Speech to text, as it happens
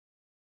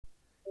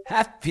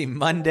Happy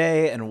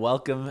Monday and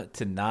welcome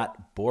to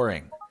Not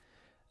Boring.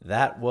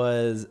 That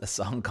was a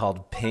song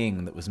called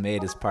Ping that was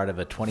made as part of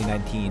a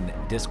 2019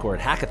 Discord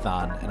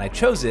hackathon, and I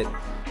chose it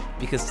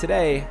because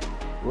today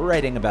we're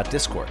writing about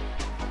Discord.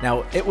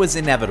 Now, it was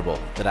inevitable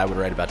that I would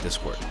write about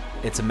Discord.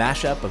 It's a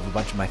mashup of a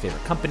bunch of my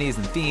favorite companies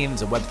and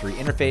themes, a Web3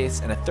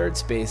 interface, and a third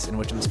space in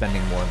which I'm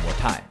spending more and more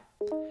time.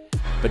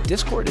 But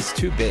Discord is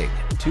too big,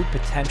 too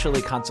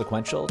potentially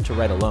consequential to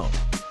write alone.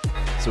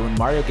 So when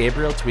Mario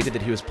Gabriel tweeted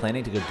that he was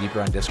planning to go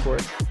deeper on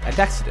Discord, I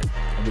texted him,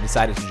 and we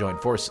decided to join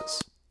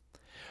forces.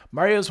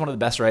 Mario is one of the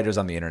best writers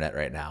on the internet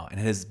right now, and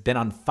has been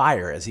on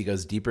fire as he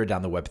goes deeper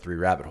down the Web3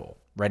 rabbit hole,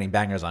 writing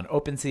bangers on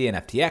OpenSea and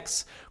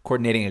FTX,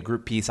 coordinating a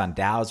group piece on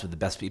DAOs with the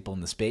best people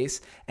in the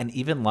space, and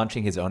even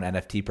launching his own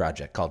NFT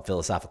project called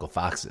Philosophical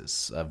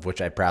Foxes, of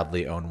which I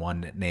proudly own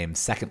one named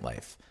Second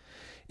Life.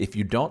 If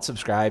you don't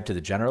subscribe to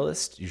The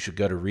Generalist, you should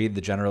go to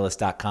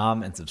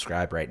readthegeneralist.com and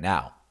subscribe right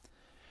now.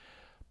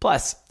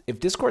 Plus, if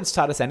Discord's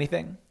taught us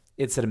anything,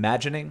 it's that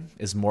imagining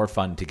is more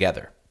fun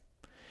together.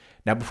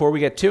 Now, before we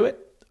get to it,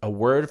 a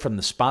word from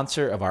the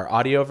sponsor of our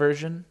audio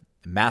version,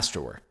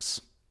 Masterworks.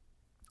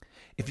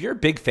 If you're a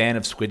big fan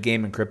of Squid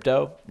Game and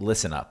crypto,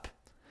 listen up.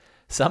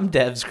 Some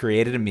devs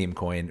created a meme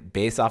coin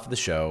based off of the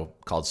show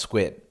called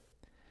Squid.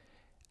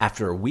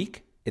 After a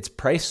week, its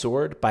price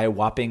soared by a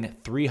whopping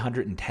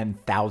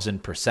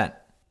 310,000%.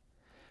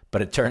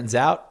 But it turns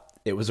out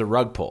it was a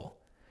rug pull.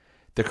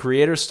 The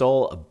creator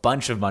stole a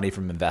bunch of money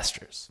from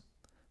investors.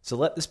 So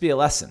let this be a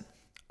lesson.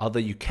 Although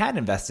you can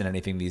invest in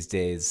anything these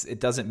days, it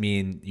doesn't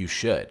mean you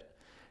should.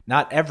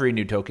 Not every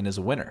new token is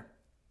a winner.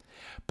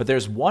 But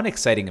there's one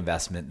exciting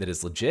investment that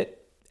is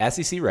legit,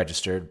 SEC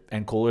registered,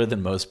 and cooler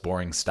than most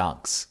boring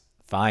stonks.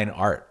 Fine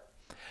art.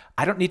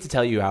 I don't need to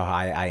tell you how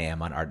high I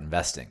am on art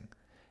investing.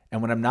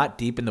 And when I'm not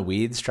deep in the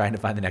weeds trying to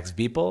find the next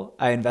Beeple,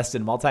 I invest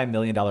in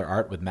multi-million-dollar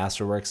art with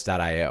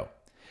Masterworks.io.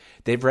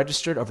 They've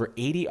registered over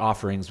 80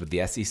 offerings with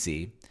the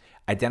SEC,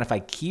 identify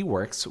key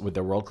works with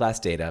their world-class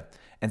data,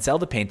 and sell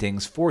the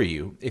paintings for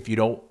you if you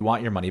don't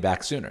want your money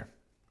back sooner.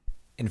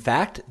 In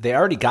fact, they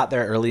already got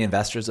their early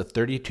investors a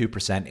 32%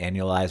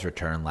 annualized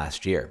return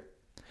last year.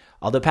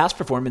 Although past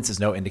performance is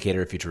no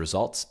indicator of future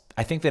results,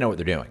 I think they know what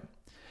they're doing.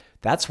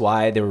 That's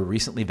why they were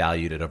recently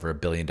valued at over $1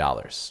 billion.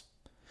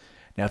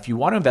 Now, if you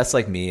want to invest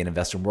like me and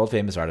invest in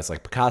world-famous artists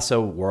like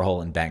Picasso,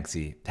 Warhol, and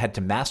Banksy, head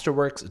to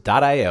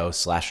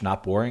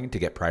masterworks.io/notboring to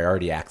get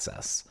priority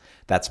access.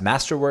 That's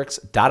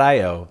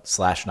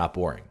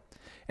masterworks.io/notboring.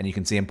 And you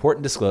can see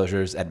important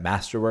disclosures at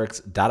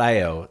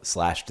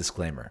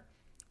masterworks.io/disclaimer.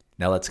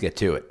 Now let's get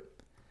to it.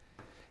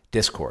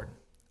 Discord.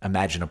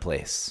 Imagine a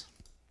place.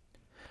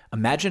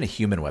 Imagine a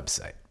human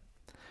website.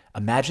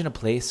 Imagine a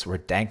place where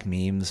dank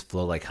memes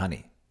flow like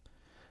honey.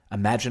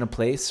 Imagine a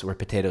place where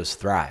potatoes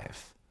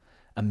thrive.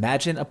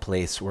 Imagine a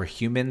place where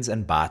humans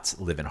and bots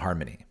live in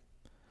harmony.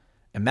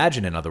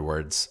 Imagine, in other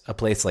words, a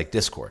place like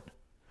Discord.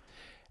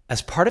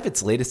 As part of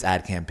its latest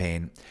ad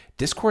campaign,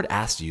 Discord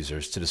asked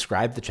users to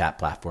describe the chat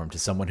platform to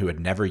someone who had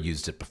never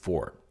used it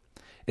before.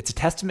 It's a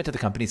testament to the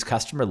company's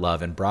customer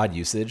love and broad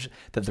usage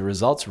that the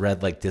results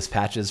read like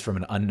dispatches from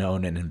an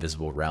unknown and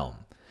invisible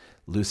realm.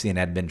 Lucy and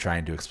Edmund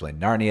trying to explain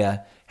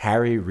Narnia,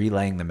 Harry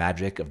relaying the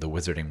magic of the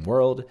wizarding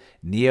world,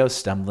 Neo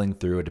stumbling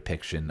through a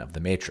depiction of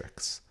the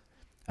Matrix.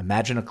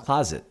 Imagine a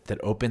closet that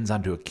opens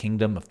onto a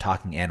kingdom of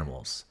talking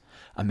animals.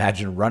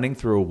 Imagine running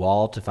through a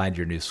wall to find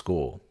your new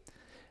school.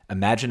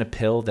 Imagine a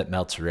pill that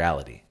melts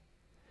reality.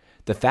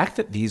 The fact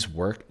that these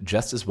work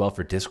just as well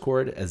for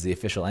Discord as the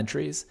official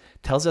entries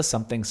tells us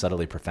something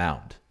subtly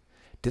profound.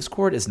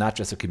 Discord is not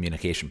just a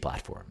communication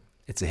platform.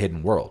 It's a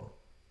hidden world.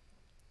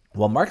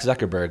 While Mark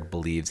Zuckerberg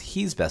believes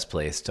he's best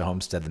placed to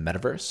homestead the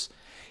metaverse,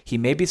 he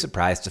may be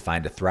surprised to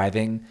find a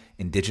thriving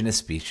indigenous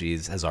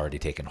species has already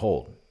taken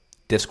hold: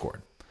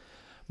 Discord.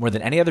 More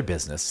than any other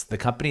business, the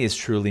company is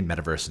truly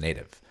metaverse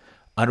native,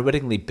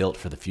 unwittingly built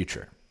for the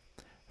future.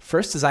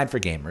 First designed for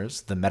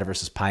gamers, the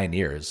metaverse's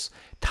pioneers,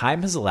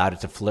 time has allowed it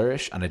to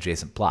flourish on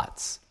adjacent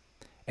plots.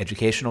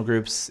 Educational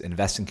groups,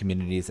 investing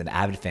communities, and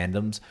avid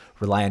fandoms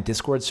rely on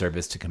Discord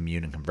service to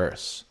commune and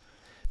converse.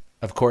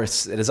 Of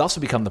course, it has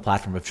also become the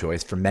platform of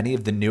choice for many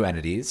of the new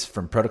entities,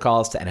 from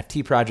protocols to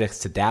NFT projects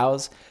to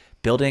DAOs,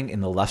 building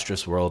in the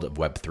lustrous world of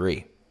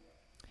Web3.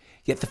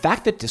 Yet the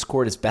fact that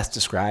Discord is best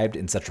described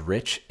in such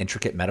rich,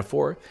 intricate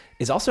metaphor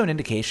is also an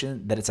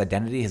indication that its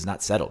identity has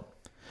not settled.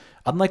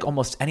 Unlike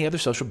almost any other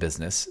social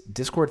business,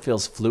 Discord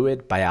feels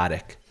fluid,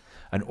 biotic,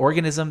 an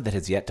organism that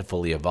has yet to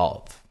fully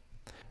evolve.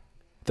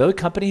 Though the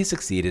company has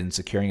succeeded in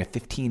securing a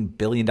 $15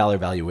 billion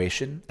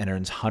valuation and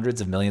earns hundreds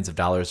of millions of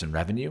dollars in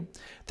revenue,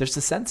 there's the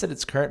sense that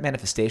its current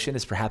manifestation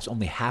is perhaps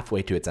only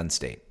halfway to its end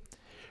state.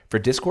 For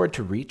Discord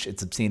to reach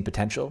its obscene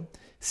potential,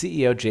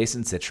 CEO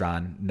Jason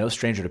Citron, no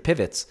stranger to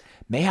pivots,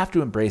 may have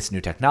to embrace new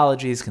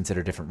technologies,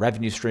 consider different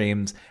revenue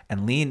streams,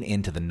 and lean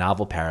into the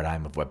novel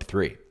paradigm of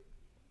Web3.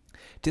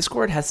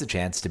 Discord has the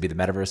chance to be the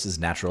metaverse's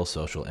natural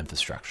social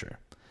infrastructure.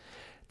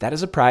 That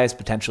is a prize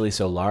potentially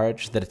so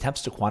large that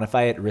attempts to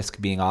quantify it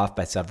risk being off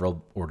by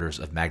several orders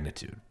of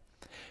magnitude.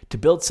 To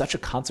build such a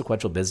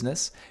consequential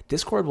business,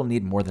 Discord will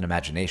need more than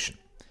imagination.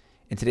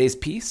 In today's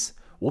piece,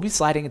 we'll be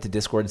sliding into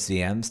Discord's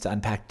DMs to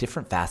unpack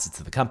different facets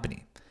of the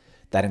company.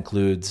 That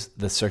includes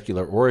the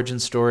circular origin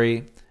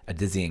story, a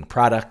dizzying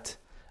product,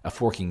 a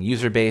forking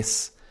user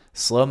base,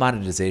 slow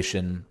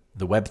monetization,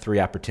 the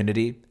Web3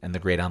 opportunity, and the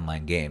great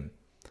online game.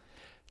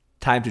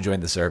 Time to join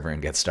the server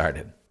and get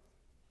started.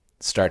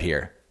 Start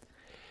here.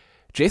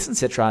 Jason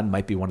Citron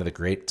might be one of the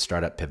great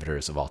startup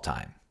pivoters of all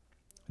time.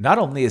 Not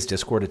only is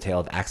Discord a tale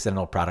of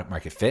accidental product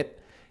market fit,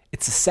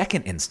 it's the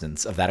second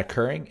instance of that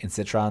occurring in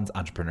Citron's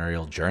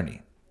entrepreneurial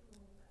journey.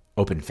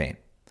 OpenFaint.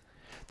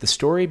 The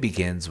story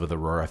begins with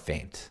Aurora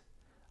Faint.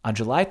 On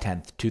July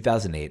 10th,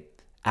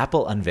 2008,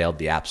 Apple unveiled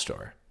the App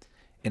Store.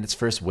 In its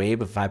first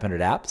wave of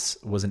 500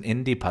 apps was an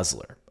indie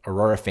puzzler,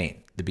 Aurora Faint,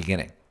 the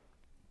beginning.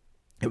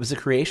 It was a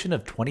creation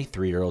of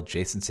 23-year-old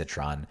Jason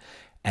Citron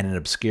and an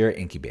obscure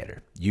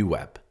incubator,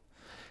 UWeb.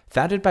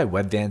 Founded by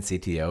Webvan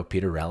CTO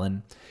Peter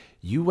Relin,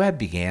 UWeb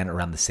began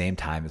around the same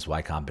time as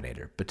Y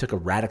Combinator, but took a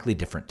radically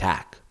different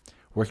tack,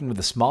 working with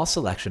a small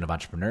selection of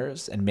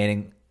entrepreneurs and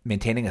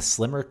maintaining a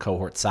slimmer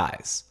cohort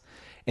size.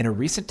 In a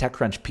recent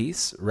TechCrunch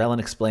piece,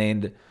 Relin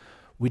explained,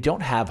 "We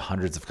don't have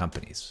hundreds of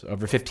companies.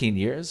 Over 15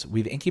 years,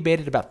 we've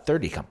incubated about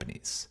 30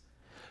 companies."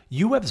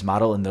 UWeb's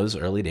model in those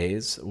early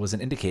days was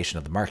an indication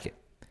of the market.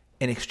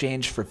 In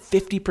exchange for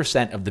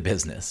 50% of the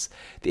business,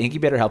 the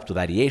incubator helped with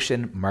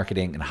ideation,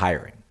 marketing, and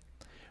hiring.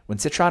 When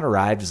Citron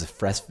arrived as a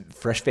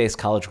fresh-faced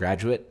college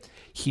graduate,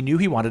 he knew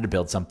he wanted to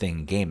build something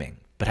in gaming,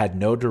 but had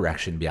no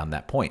direction beyond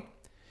that point.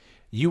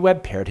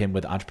 UWeb paired him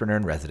with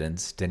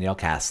entrepreneur-in-residence Danielle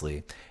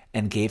Castley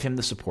and gave him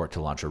the support to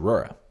launch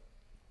Aurora.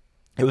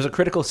 It was a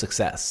critical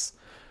success.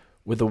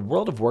 With a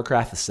World of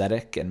Warcraft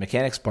aesthetic and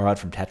mechanics borrowed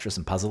from Tetris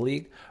and Puzzle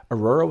League,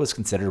 Aurora was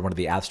considered one of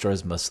the App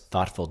Store's most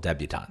thoughtful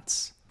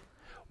debutantes.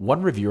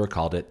 One reviewer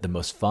called it the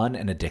most fun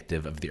and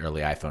addictive of the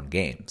early iPhone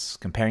games,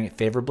 comparing it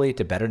favorably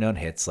to better-known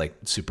hits like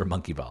Super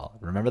Monkey Ball.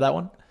 Remember that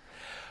one?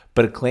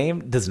 But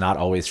acclaim does not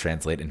always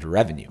translate into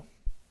revenue.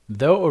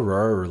 Though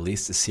Aurora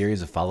released a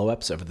series of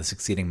follow-ups over the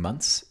succeeding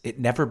months,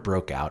 it never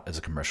broke out as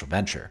a commercial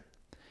venture.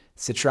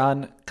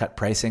 Citron cut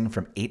pricing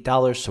from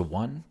 $8 to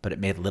 $1, but it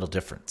made little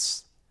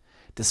difference.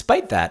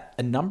 Despite that,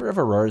 a number of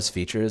Aurora's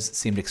features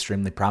seemed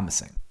extremely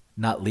promising,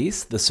 not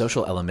least the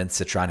social elements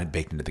Citron had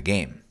baked into the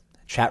game.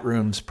 Chat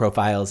rooms,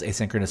 profiles,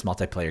 asynchronous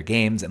multiplayer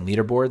games, and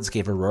leaderboards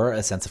gave Aurora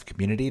a sense of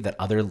community that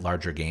other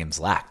larger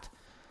games lacked.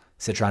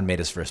 Citron made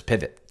his first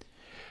pivot.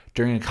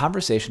 During a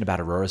conversation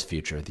about Aurora's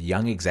future, the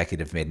young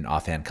executive made an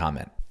offhand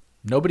comment.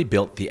 "Nobody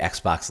built the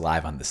Xbox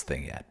Live on this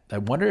thing yet. I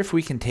wonder if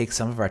we can take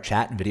some of our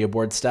chat and video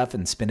board stuff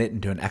and spin it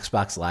into an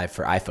Xbox Live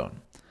for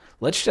iPhone.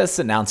 Let's just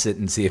announce it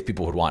and see if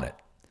people would want it."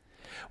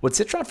 What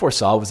Citron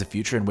foresaw was a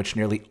future in which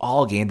nearly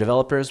all game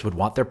developers would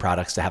want their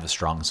products to have a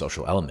strong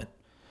social element.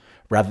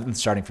 Rather than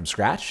starting from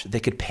scratch, they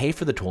could pay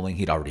for the tooling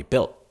he'd already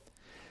built.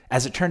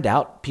 As it turned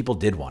out, people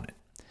did want it.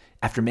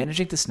 After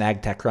managing to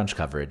snag TechCrunch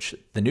coverage,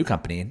 the new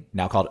company,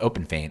 now called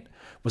OpenFaint,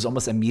 was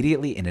almost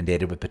immediately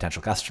inundated with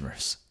potential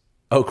customers.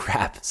 Oh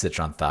crap,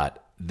 Citron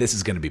thought, this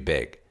is going to be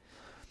big.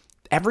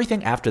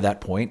 Everything after that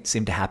point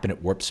seemed to happen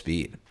at warp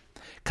speed.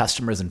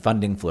 Customers and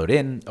funding flowed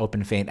in,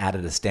 OpenFaint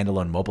added a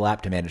standalone mobile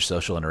app to manage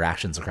social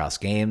interactions across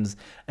games,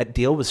 a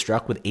deal was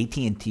struck with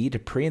AT&T to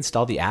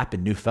pre-install the app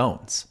in new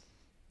phones.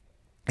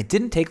 It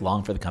didn't take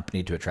long for the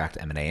company to attract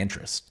M&A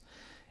interest.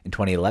 In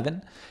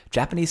 2011,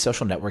 Japanese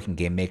social networking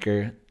game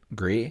maker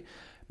Gree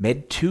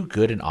made too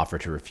good an offer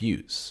to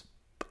refuse.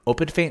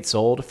 OpenFaint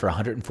sold for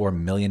 $104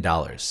 million,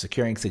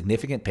 securing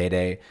significant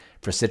payday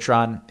for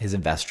Citron, his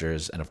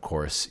investors, and of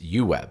course,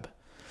 UWeb.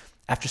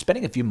 After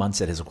spending a few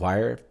months at his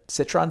acquirer,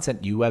 Citron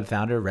sent UWeb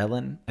founder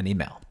Relin an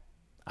email.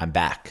 "I'm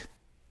back."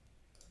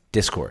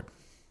 Discord.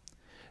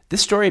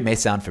 This story may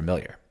sound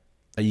familiar.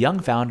 A young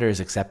founder is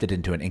accepted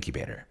into an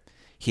incubator.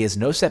 He has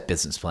no set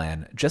business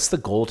plan, just the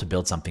goal to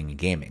build something in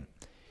gaming.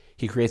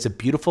 He creates a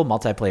beautiful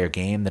multiplayer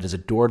game that is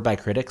adored by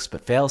critics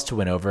but fails to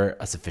win over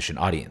a sufficient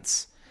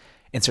audience.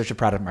 In search of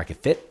product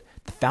market fit,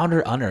 the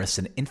founder unearths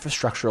an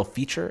infrastructural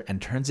feature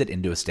and turns it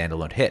into a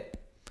standalone hit.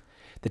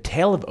 The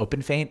tale of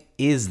OpenFaint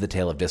is the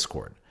tale of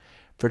Discord.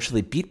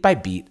 Virtually beat by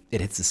beat,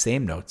 it hits the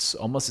same notes,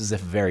 almost as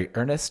if a very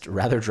earnest,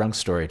 rather drunk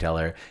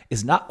storyteller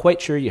is not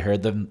quite sure you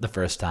heard them the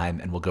first time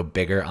and will go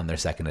bigger on their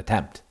second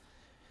attempt.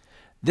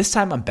 This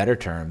time on better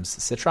terms,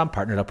 Citron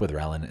partnered up with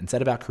Relin and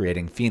set about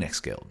creating Phoenix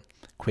Guild,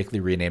 quickly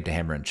renamed to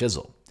Hammer and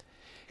Chisel.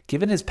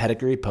 Given his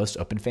pedigree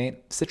post-OpenFaint,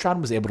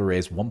 Citron was able to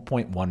raise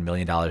 $1.1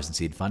 million in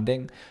seed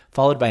funding,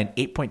 followed by an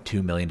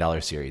 $8.2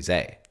 million Series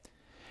A.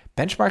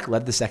 Benchmark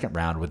led the second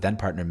round with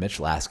then-partner Mitch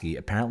Lasky,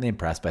 apparently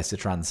impressed by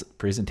Citron's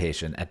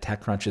presentation at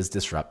TechCrunch's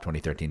Disrupt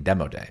 2013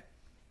 demo day.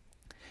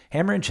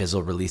 Hammer and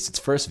Chisel released its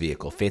first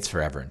vehicle, Fates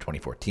Forever, in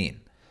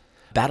 2014.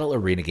 Battle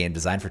arena game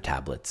designed for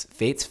tablets,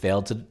 Fates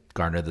failed to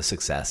garner the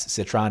success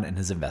Citron and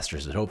his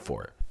investors had hoped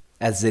for.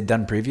 As they'd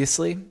done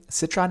previously,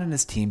 Citron and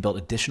his team built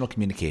additional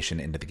communication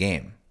into the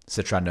game.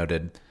 Citron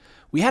noted,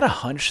 "We had a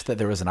hunch that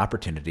there was an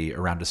opportunity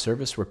around a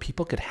service where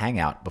people could hang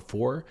out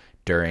before,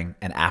 during,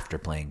 and after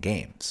playing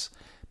games,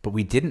 but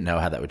we didn't know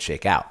how that would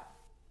shake out."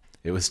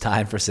 It was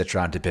time for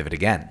Citron to pivot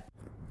again.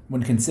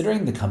 When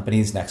considering the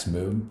company's next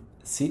move,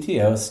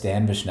 CTO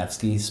Stan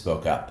Vishnevsky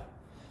spoke up.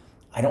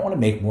 "I don't want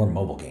to make more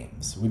mobile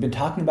games. We've been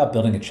talking about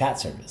building a chat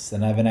service,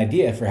 and I have an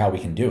idea for how we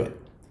can do it."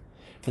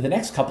 For the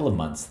next couple of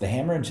months, the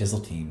Hammer and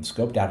Chisel team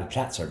scoped out a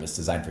chat service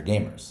designed for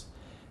gamers.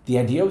 The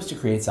idea was to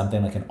create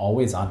something like an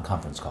always-on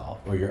conference call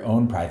or your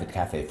own private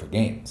cafe for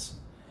games.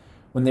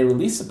 When they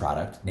released the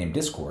product, named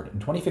Discord, in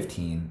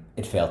 2015,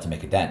 it failed to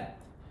make a dent.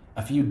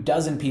 A few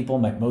dozen people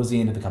might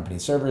mosey into the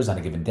company's servers on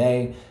a given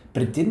day,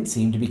 but it didn't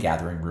seem to be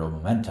gathering real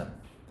momentum.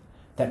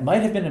 That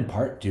might have been in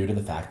part due to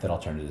the fact that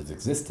alternatives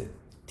existed.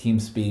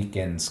 TeamSpeak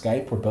and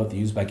Skype were both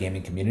used by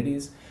gaming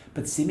communities,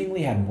 but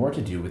seemingly had more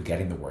to do with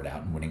getting the word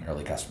out and winning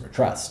early customer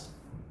trust.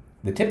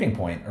 The tipping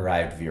point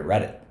arrived via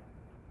Reddit.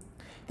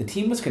 The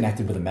team was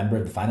connected with a member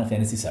of the Final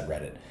Fantasy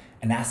subreddit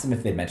and asked them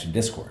if they'd mentioned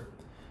Discord.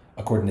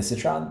 According to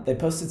Citron, they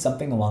posted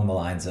something along the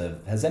lines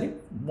of, "Has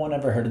anyone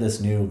ever heard of this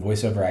new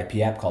voice over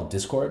IP app called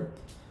Discord?"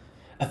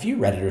 A few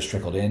Redditors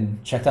trickled in,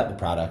 checked out the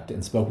product,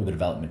 and spoke with the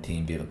development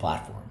team via the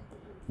platform.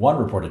 One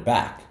reported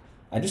back,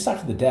 "I just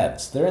talked to the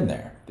devs. They're in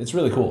there. It's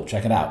really cool.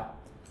 Check it out."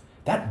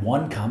 That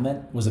one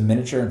comment was a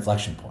miniature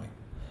inflection point.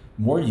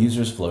 More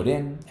users flowed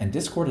in, and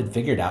Discord had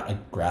figured out a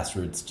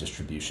grassroots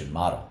distribution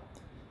model.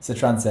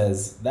 Citron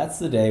says, "That's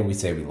the day we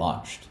say we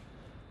launched."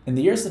 In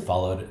the years that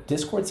followed,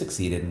 Discord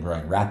succeeded in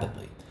growing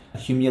rapidly,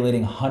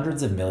 accumulating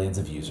hundreds of millions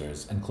of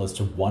users and close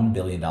to $1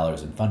 billion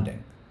in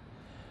funding.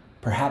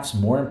 Perhaps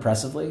more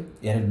impressively,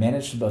 it had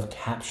managed to both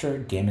capture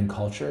gaming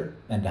culture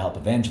and to help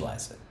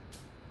evangelize it.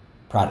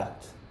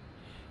 Product.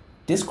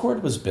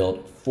 Discord was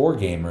built for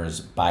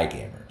gamers by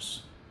gamers.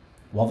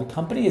 While the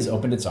company has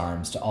opened its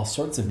arms to all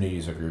sorts of new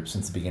user groups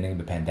since the beginning of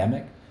the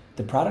pandemic,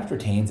 the product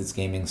retains its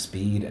gaming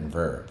speed and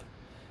verve.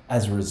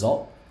 As a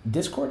result,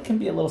 Discord can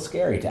be a little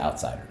scary to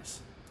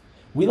outsiders.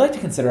 We like to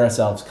consider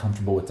ourselves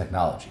comfortable with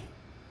technology.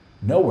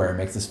 Nowhere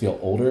makes us feel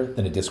older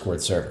than a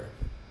Discord server.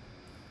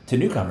 To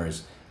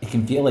newcomers, it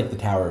can feel like the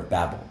Tower of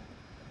Babel.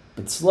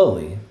 But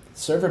slowly,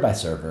 server by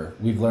server,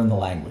 we've learned the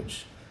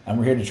language, and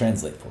we're here to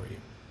translate for you.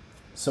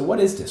 So what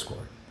is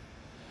Discord?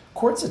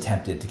 Quartz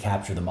attempted to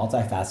capture the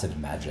multifaceted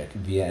magic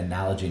via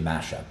analogy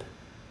mashup.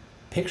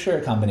 Picture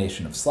a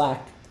combination of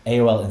Slack,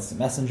 AOL Instant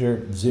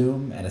Messenger,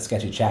 Zoom, and a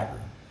sketchy chat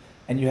room,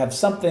 and you have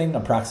something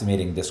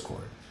approximating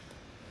Discord.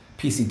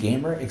 PC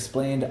Gamer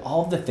explained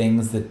all of the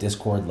things that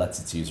Discord lets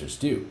its users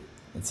do.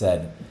 It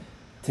said,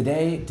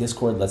 "Today,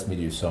 Discord lets me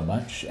do so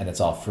much, and it's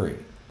all free.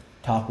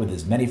 Talk with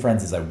as many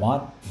friends as I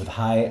want, with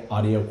high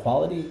audio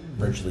quality,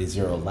 virtually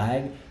zero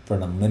lag for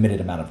an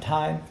unlimited amount of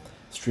time,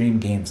 stream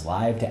games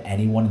live to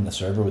anyone in the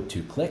server with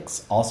 2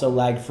 clicks, also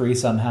lag-free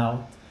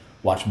somehow,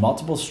 watch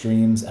multiple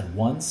streams at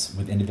once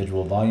with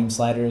individual volume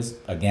sliders,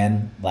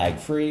 again,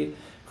 lag-free,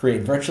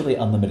 create virtually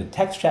unlimited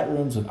text chat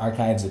rooms with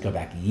archives that go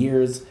back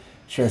years,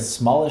 share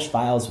smallish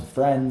files with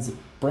friends,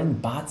 bring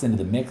bots into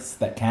the mix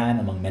that can,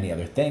 among many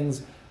other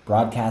things,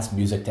 broadcast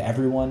music to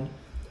everyone.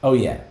 Oh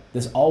yeah,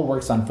 this all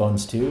works on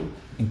phones too,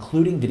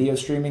 including video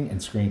streaming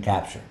and screen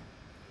capture."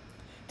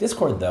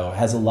 Discord, though,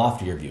 has a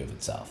loftier view of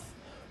itself,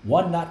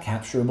 one not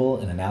capturable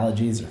in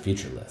analogies or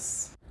feature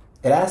lists.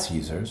 It asks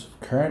users,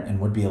 current and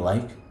would-be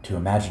alike, to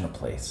imagine a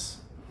place.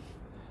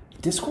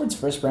 Discord's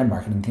first brand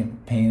marketing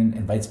campaign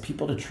invites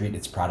people to treat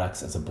its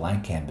products as a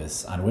blank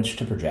canvas on which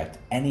to project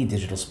any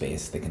digital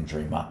space they can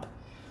dream up.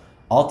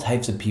 All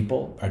types of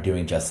people are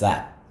doing just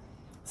that.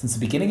 Since the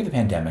beginning of the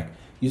pandemic,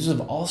 users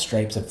of all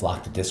stripes have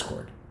flocked to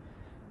Discord.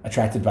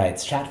 Attracted by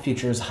its chat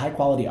features,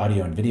 high-quality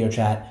audio and video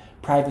chat,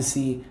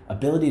 privacy,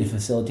 ability to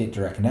facilitate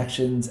direct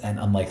connections, and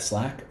unlike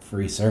Slack,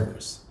 free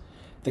servers.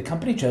 The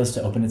company chose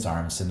to open its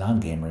arms to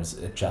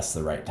non-gamers at just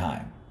the right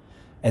time.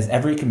 As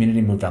every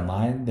community moved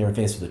online, they were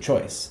faced with a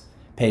choice: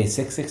 pay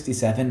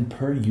 $667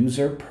 per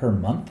user per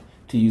month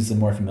to use the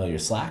more familiar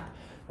Slack,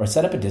 or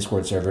set up a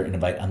Discord server and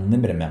invite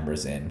unlimited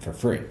members in for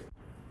free.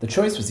 The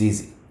choice was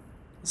easy.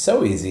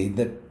 So easy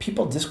that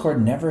people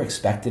Discord never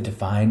expected to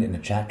find in a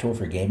chat tool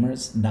for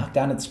gamers knocked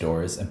down its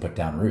doors and put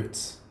down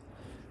roots.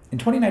 In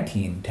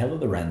 2019, Taylor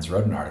Lorenz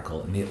wrote an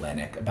article in The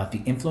Atlantic about the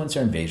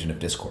influencer invasion of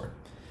Discord.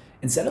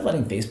 Instead of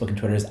letting Facebook and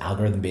Twitter's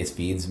algorithm-based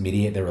feeds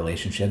mediate their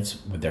relationships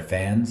with their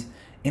fans,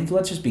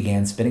 influencers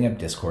began spinning up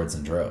Discords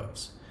in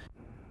droves.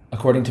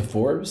 According to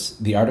Forbes,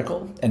 the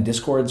article and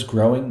Discord's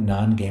growing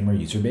non-gamer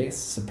user base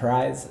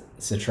surprised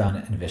Citron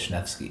and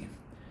Vishnevsky.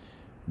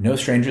 No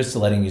strangers to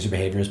letting user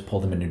behaviors pull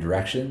them in new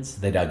directions,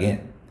 they dug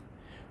in.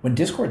 When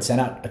Discord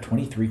sent out a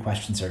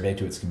 23-question survey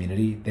to its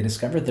community, they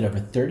discovered that over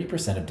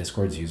 30% of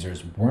Discord's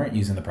users weren't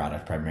using the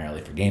product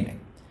primarily for gaming.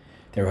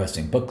 They were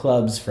hosting book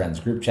clubs, friends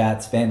group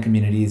chats, fan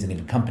communities, and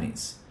even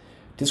companies.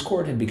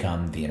 Discord had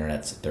become the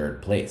internet's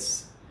third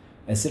place.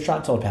 As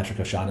Citron told Patrick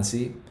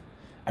O'Shaughnessy,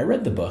 "I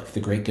read the book The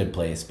Great Good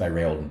Place by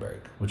Ray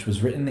Oldenburg, which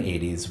was written in the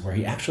 80s, where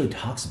he actually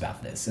talks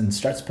about this and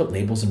starts to put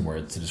labels and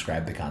words to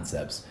describe the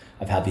concepts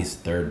of how these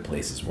third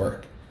places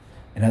work.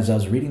 And as I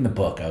was reading the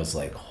book, I was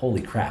like,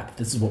 holy crap,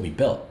 this is what we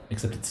built,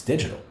 except it's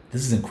digital.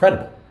 This is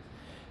incredible."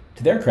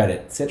 To their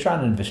credit,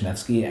 Citron and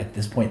Vishnevsky, at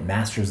this point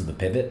masters of the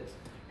pivot,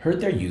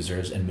 heard their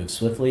users and moved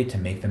swiftly to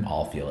make them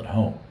all feel at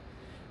home.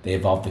 They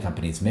evolved the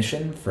company's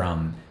mission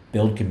from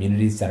build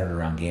communities centered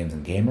around games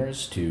and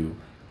gamers to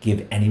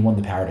give anyone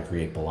the power to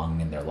create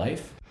belonging in their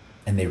life,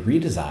 and they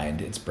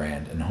redesigned its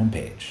brand and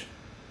homepage.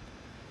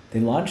 They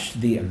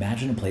launched the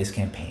Imagine a Place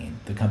campaign,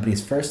 the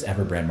company's first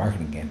ever brand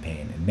marketing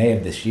campaign, in May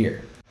of this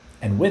year.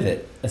 And with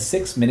it, a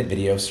 6-minute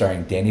video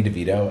starring Danny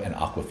DeVito and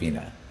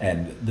Aquafina.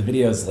 And the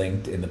video is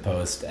linked in the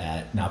post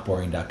at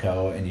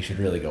notboring.co, and you should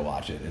really go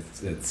watch it.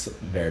 It's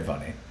very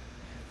funny.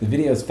 The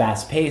video is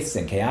fast-paced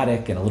and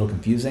chaotic and a little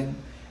confusing,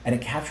 and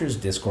it captures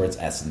Discord's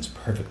essence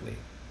perfectly.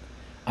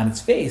 On its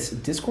face,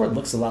 Discord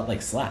looks a lot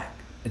like Slack.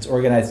 It's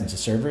organized into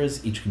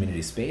servers, each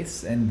community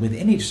space, and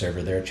within each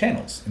server there are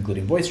channels,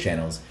 including voice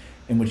channels,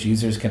 in which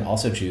users can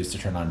also choose to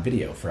turn on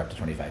video for up to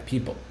 25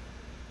 people.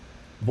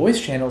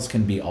 Voice channels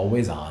can be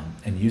always on,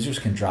 and users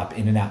can drop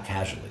in and out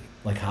casually,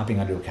 like hopping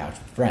onto a couch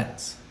with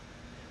friends.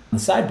 On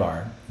the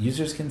sidebar,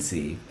 users can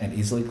see and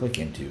easily click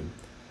into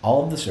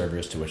all of the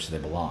servers to which they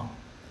belong.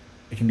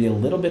 It can be a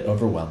little bit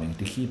overwhelming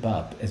to keep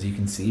up, as you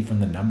can see from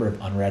the number of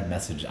unread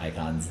message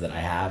icons that I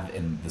have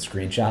in the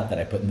screenshot that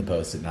I put in the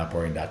post at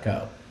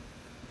notboring.co.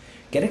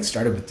 Getting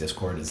started with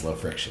Discord is low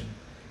friction.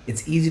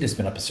 It's easy to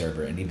spin up a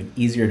server and even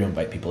easier to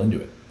invite people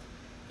into it.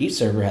 Each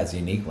server has a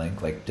unique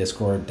link like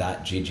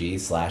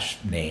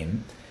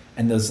discord.gg/name,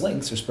 and those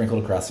links are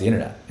sprinkled across the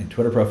internet in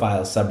Twitter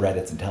profiles,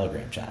 subreddits, and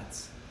Telegram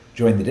chats.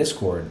 Join the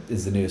Discord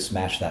is the new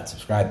smash that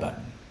subscribe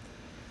button.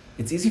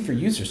 It's easy for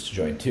users to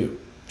join too.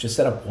 Just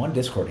set up one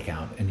Discord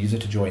account and use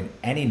it to join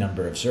any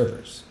number of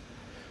servers.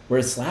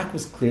 Whereas Slack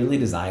was clearly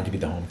designed to be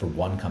the home for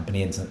one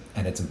company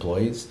and its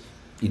employees,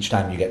 each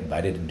time you get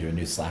invited into a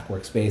new Slack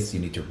workspace,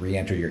 you need to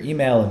re-enter your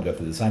email and go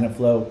through the sign-up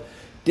flow.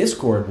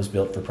 Discord was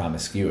built for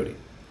promiscuity.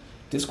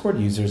 Discord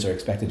users are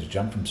expected to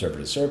jump from server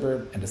to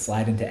server and to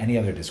slide into any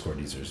other Discord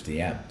user's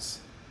DMs.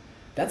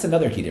 That's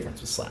another key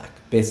difference with Slack,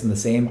 based on the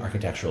same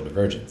architectural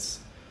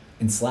divergence.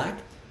 In Slack,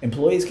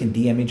 employees can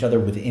DM each other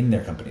within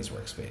their company's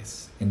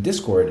workspace. In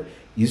Discord,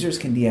 users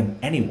can DM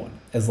anyone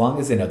as long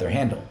as they know their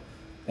handle,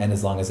 and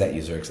as long as that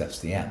user accepts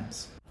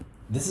DMs.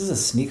 This is a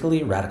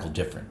sneakily radical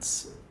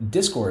difference.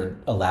 Discord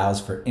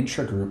allows for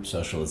intra-group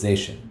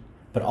socialization,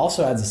 but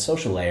also adds a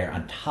social layer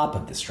on top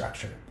of this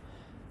structure.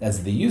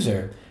 As the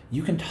user,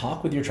 you can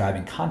talk with your tribe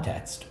in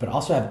context, but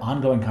also have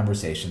ongoing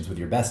conversations with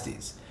your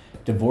besties,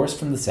 divorced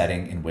from the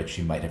setting in which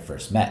you might have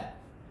first met.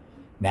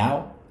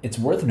 Now, it's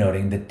worth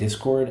noting that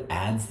Discord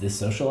adds this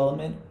social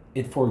element,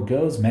 it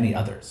forgoes many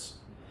others.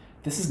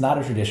 This is not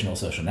a traditional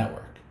social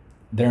network.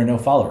 There are no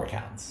follower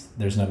accounts.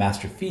 There's no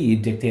master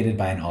feed dictated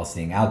by an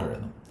all-seeing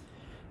algorithm.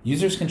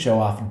 Users can show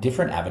off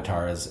different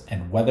avatars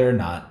and whether or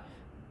not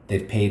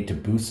they've paid to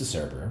boost the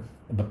server,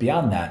 but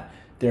beyond that,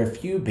 there are a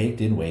few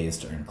baked-in ways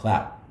to earn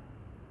clout.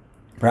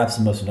 Perhaps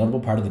the most notable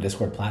part of the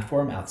Discord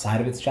platform outside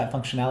of its chat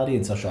functionality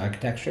and social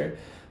architecture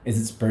is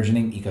its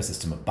burgeoning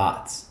ecosystem of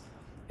bots.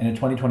 In a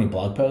 2020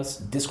 blog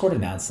post, Discord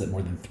announced that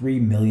more than 3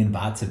 million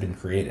bots had been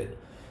created,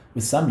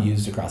 with some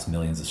used across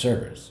millions of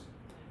servers.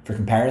 For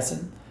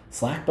comparison,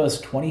 Slack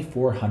boasts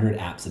 2,400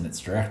 apps in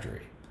its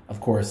directory. Of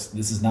course,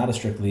 this is not a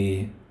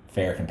strictly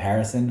fair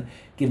comparison,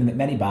 given that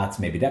many bots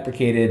may be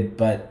deprecated,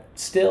 but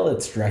still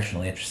it's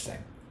directionally interesting.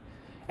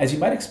 As you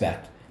might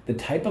expect, the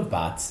type of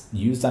bots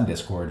used on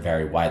Discord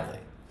vary widely.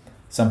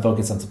 Some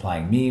focus on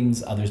supplying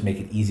memes, others make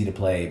it easy to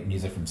play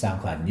music from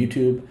SoundCloud and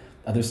YouTube,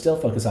 others still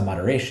focus on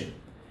moderation.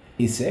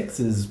 E6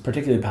 is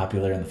particularly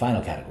popular in the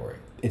final category.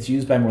 It's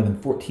used by more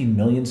than 14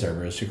 million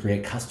servers to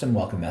create custom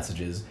welcome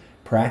messages,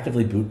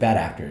 proactively boot bad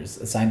actors,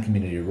 assign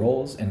community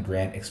roles, and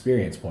grant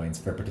experience points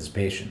for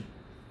participation.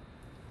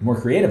 More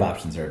creative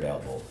options are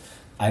available.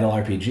 Idle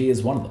RPG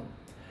is one of them.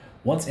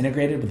 Once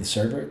integrated with the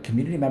server,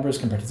 community members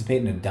can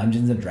participate in a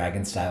Dungeons &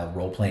 Dragons style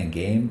role-playing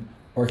game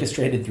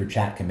orchestrated through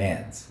chat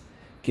commands.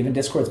 Given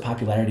Discord's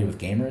popularity with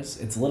gamers,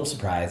 it's a little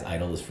surprise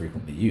Idle is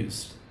frequently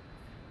used.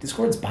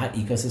 Discord's bot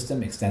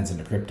ecosystem extends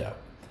into crypto.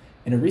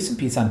 In a recent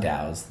piece on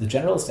DAOs, the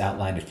generalist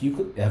outlined a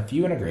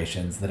few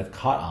integrations that have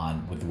caught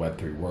on with the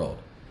Web3 world.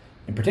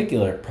 In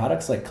particular,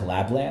 products like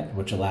Collabland,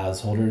 which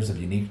allows holders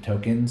of unique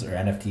tokens or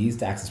NFTs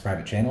to access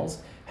private channels,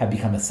 have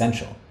become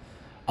essential.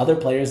 Other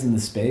players in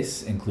this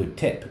space include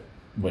Tip,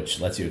 which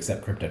lets you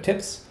accept crypto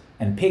tips,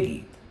 and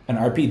Piggy, an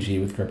RPG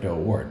with crypto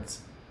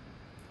awards.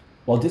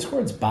 While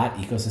Discord's bot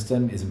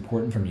ecosystem is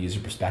important from a user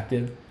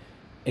perspective,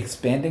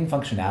 expanding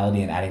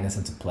functionality and adding a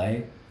sense of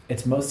play,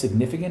 it's most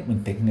significant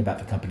when thinking about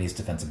the company's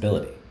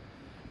defensibility.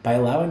 By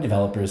allowing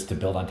developers to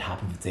build on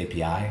top of its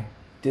API,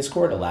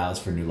 Discord allows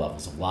for new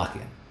levels of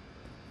lock-in.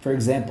 For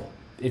example,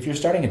 if you're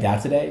starting a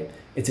DAO today,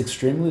 it's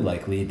extremely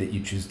likely that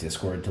you choose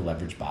Discord to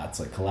leverage bots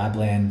like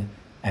Collabland,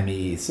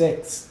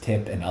 MEE6,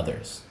 Tip, and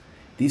others.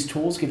 These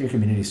tools give your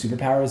community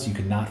superpowers you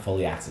cannot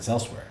fully access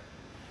elsewhere.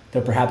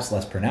 Though perhaps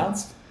less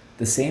pronounced,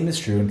 the same is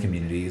true in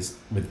communities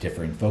with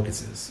differing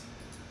focuses.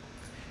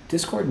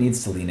 Discord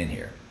needs to lean in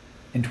here.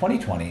 In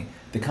 2020,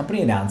 the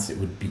company announced it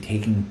would be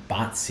taking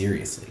bots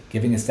seriously,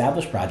 giving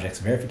established projects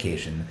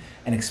verification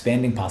and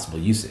expanding possible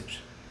usage.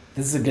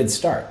 This is a good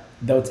start,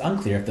 though it's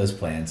unclear if those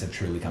plans have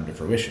truly come to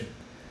fruition.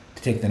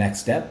 To take the next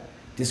step,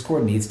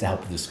 Discord needs to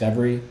help with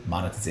discovery,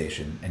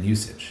 monetization, and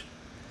usage.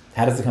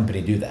 How does the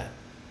company do that?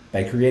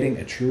 By creating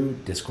a true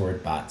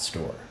Discord bot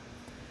store.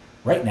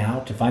 Right now,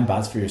 to find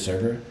bots for your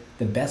server,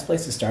 the best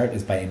place to start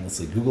is by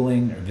aimlessly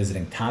Googling or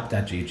visiting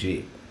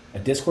top.gg, a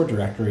Discord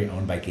directory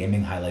owned by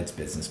gaming highlights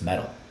business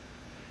Metal.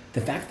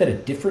 The fact that a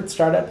different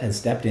startup has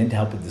stepped in to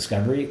help with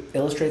discovery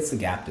illustrates the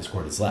gap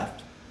Discord has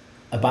left.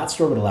 A bot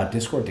store would allow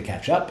Discord to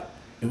catch up.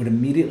 It would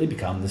immediately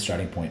become the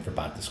starting point for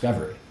bot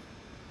discovery.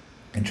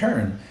 In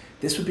turn,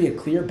 this would be a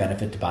clear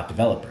benefit to bot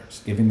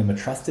developers, giving them a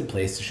trusted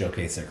place to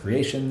showcase their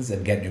creations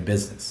and get new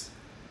business.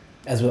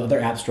 As with other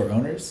App Store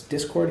owners,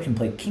 Discord can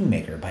play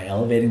kingmaker by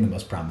elevating the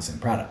most promising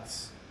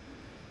products.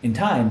 In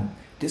time,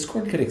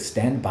 Discord could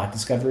extend bot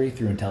discovery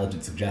through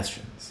intelligent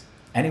suggestions.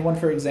 Anyone,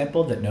 for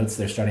example, that notes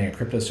they're starting a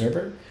crypto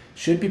server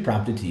should be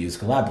prompted to use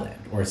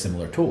Collabland or a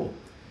similar tool.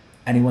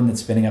 Anyone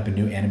that's spinning up a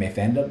new anime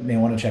fandom may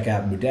want to check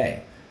out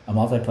Muday, a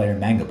multiplayer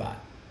manga bot.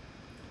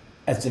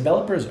 As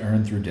developers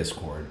earn through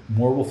Discord,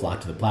 more will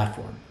flock to the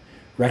platform,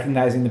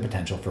 recognizing the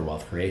potential for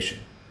wealth creation.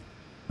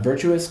 A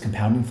virtuous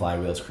compounding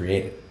flywheel is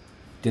created.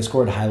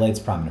 Discord highlights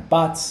prominent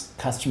bots,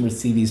 customers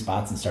see these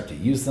bots and start to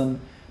use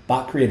them,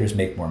 bot creators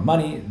make more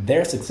money,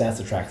 their success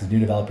attracts new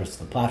developers to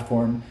the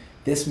platform,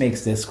 this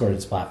makes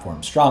Discord's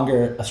platform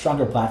stronger, a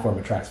stronger platform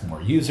attracts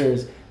more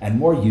users, and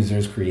more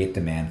users create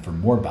demand for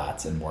more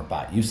bots and more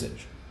bot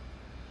usage.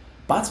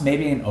 Bots may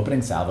be an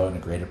opening salvo in a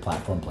greater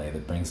platform play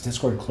that brings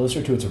Discord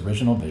closer to its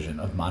original vision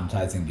of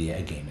monetizing via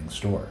a gaming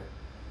store.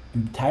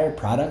 Entire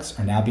products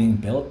are now being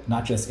built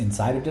not just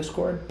inside of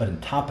Discord, but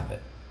on top of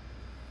it.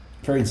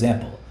 For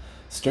example,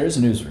 Stir's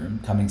Newsroom,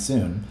 coming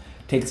soon,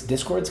 takes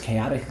Discord's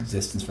chaotic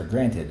existence for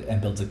granted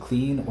and builds a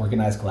clean,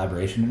 organized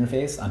collaboration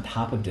interface on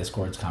top of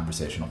Discord's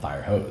conversational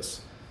fire hose.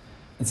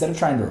 Instead of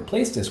trying to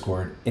replace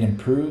Discord, it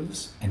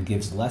improves and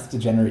gives less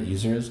degenerate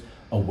users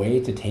a way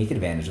to take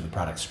advantage of the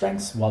product's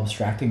strengths while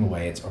abstracting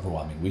away its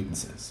overwhelming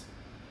weaknesses.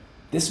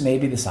 This may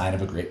be the sign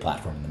of a great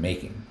platform in the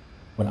making,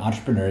 when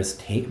entrepreneurs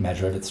take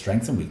measure of its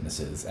strengths and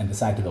weaknesses and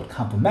decide to build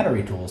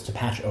complementary tools to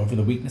patch over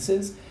the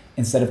weaknesses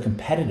instead of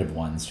competitive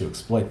ones to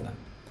exploit them.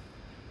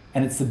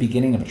 And it's the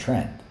beginning of a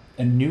trend.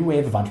 A new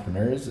wave of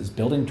entrepreneurs is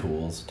building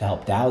tools to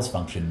help DAOs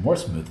function more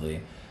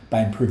smoothly by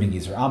improving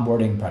user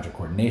onboarding, project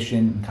coordination,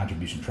 and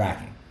contribution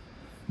tracking.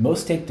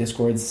 Most take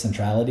Discord's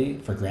centrality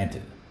for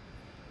granted.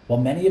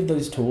 While many of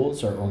those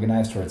tools are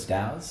organized towards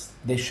DAOs,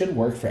 they should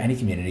work for any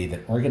community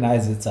that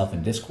organizes itself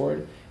in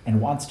Discord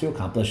and wants to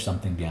accomplish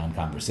something beyond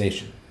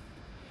conversation.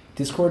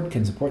 Discord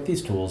can support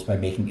these tools by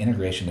making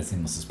integration as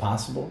seamless as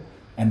possible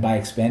and by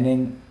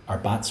expanding our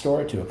bot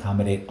store to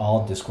accommodate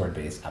all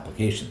Discord-based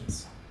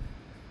applications.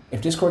 If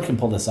Discord can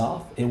pull this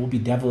off, it will be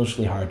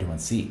devilishly hard to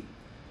unseat.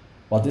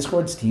 While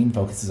Discord's team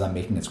focuses on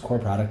making its core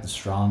product as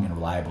strong and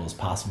reliable as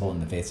possible in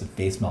the face of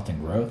face-melting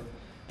growth,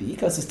 the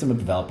ecosystem of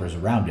developers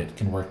around it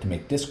can work to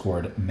make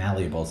Discord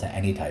malleable to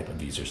any type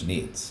of user's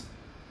needs.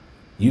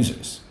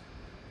 Users.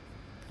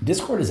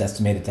 Discord is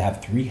estimated to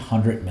have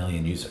 300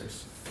 million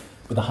users,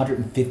 with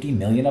 150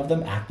 million of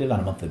them active on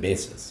a monthly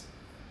basis.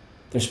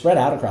 They're spread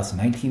out across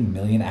 19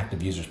 million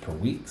active users per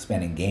week,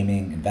 spanning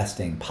gaming,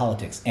 investing,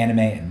 politics, anime,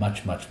 and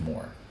much, much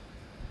more.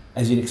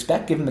 As you'd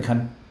expect given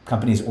the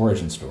company's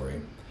origin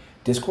story,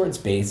 Discord's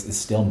base is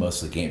still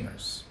mostly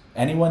gamers.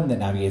 Anyone that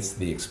navigates to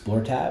the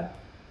Explore tab,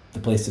 the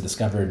place to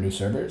discover new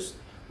servers,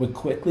 would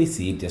quickly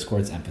see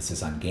Discord's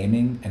emphasis on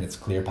gaming and its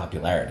clear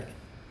popularity.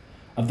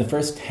 Of the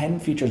first 10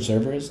 featured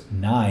servers,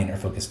 9 are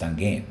focused on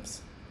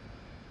games.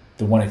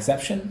 The one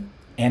exception?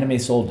 Anime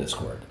Soul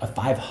Discord, a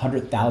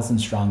 500,000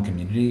 strong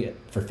community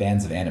for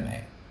fans of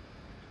anime.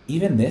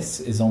 Even this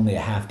is only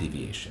a half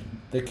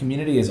deviation. The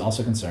community is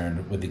also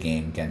concerned with the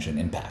game Genshin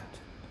Impact.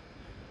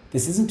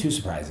 This isn't too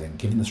surprising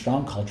given the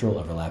strong cultural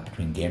overlap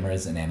between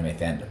gamers and anime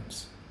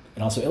fandoms.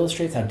 It also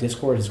illustrates how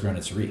Discord has grown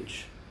its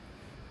reach.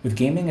 With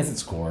gaming as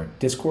its core,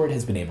 Discord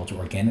has been able to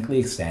organically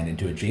extend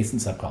into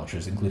adjacent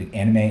subcultures including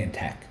anime and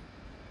tech.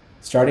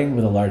 Starting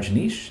with a large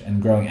niche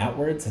and growing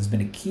outwards has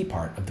been a key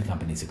part of the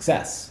company's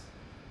success.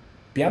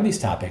 Beyond these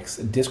topics,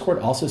 Discord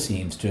also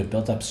seems to have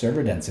built up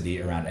server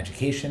density around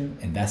education,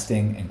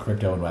 investing, and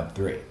crypto and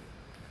Web3.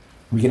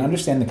 We can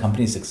understand the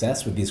company's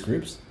success with these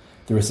groups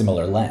through a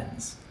similar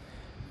lens.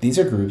 These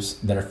are groups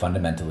that are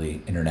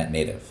fundamentally internet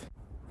native.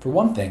 For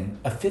one thing,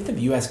 a fifth of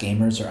US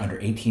gamers are under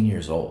 18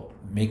 years old,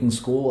 making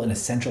school an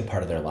essential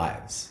part of their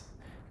lives.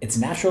 It's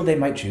natural they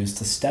might choose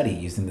to study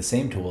using the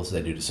same tools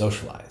they do to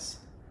socialize.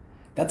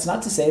 That's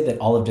not to say that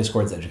all of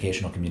Discord's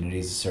educational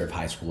communities serve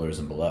high schoolers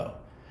and below.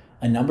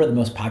 A number of the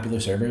most popular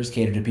servers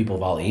cater to people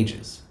of all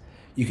ages.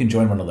 You can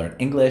join one to learn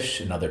English,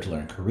 another to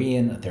learn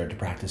Korean, a third to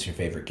practice your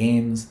favorite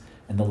games,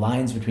 and the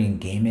lines between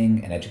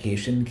gaming and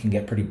education can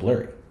get pretty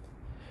blurry.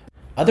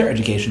 Other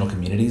educational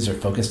communities are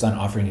focused on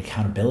offering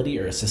accountability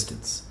or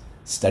assistance.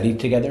 Study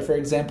Together, for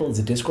example, is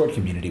a Discord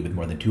community with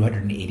more than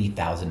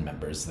 280,000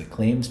 members that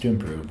claims to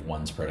improve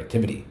one's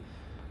productivity.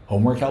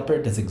 Homework Helper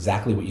does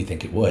exactly what you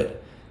think it would,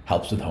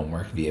 helps with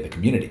homework via the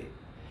community.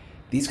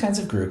 These kinds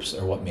of groups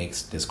are what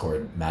makes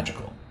Discord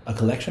magical, a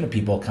collection of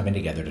people coming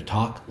together to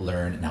talk,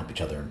 learn, and help each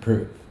other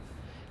improve.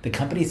 The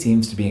company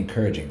seems to be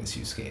encouraging this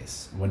use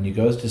case. When you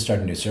go to start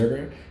a new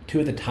server,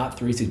 2 of the top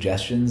 3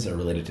 suggestions are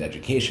related to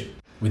education,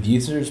 with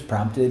users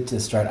prompted to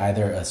start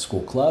either a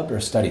school club or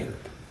study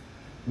group.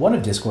 One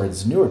of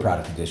Discord's newer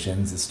product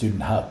additions is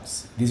Student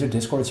Hubs. These are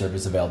Discord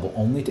servers available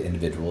only to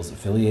individuals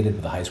affiliated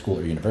with a high school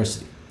or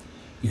university.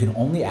 You can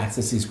only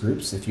access these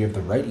groups if you have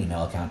the right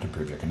email account to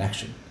prove your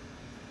connection.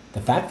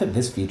 The fact that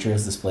this feature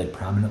is displayed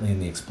prominently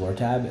in the Explore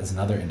tab is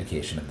another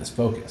indication of this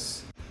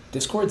focus.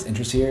 Discord's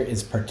interest here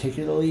is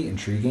particularly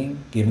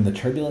intriguing given the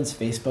turbulence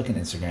Facebook and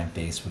Instagram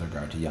face with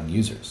regard to young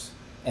users.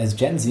 As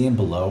Gen Z and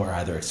below are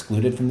either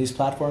excluded from these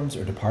platforms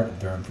or depart of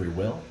their own free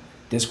will,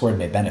 Discord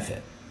may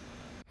benefit.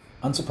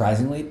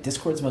 Unsurprisingly,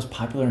 Discord's most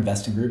popular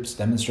investing groups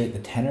demonstrate the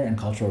tenor and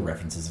cultural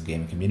references of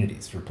gaming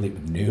communities, replete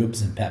with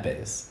noobs and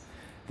pepes.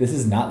 This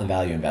is not the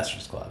Value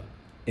Investors Club.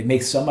 It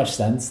makes so much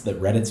sense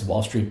that Reddit's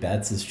Wall Street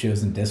Bets has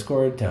chosen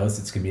Discord to host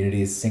its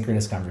community's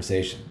synchronous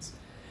conversations.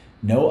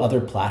 No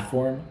other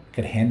platform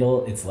could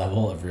handle its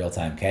level of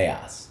real-time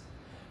chaos.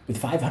 With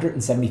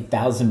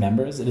 570,000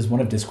 members, it is one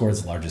of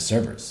Discord's largest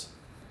servers.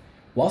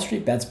 Wall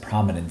Street Bet's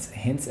prominence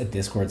hints at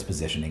Discord's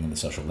positioning in the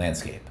social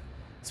landscape.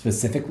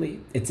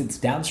 Specifically, it sits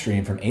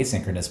downstream from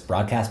asynchronous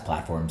broadcast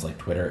platforms like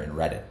Twitter and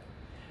Reddit.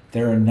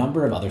 There are a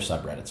number of other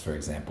subreddits, for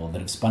example, that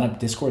have spun up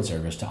Discord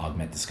servers to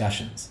augment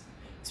discussions.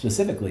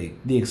 Specifically,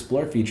 the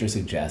Explore feature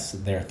suggests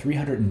that there are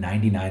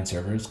 399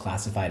 servers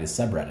classified as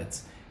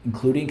subreddits,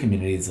 including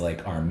communities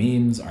like R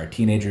Memes, R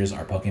Teenagers,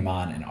 R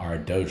Pokemon, and R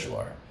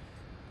Dogelore.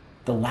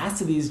 The last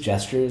of these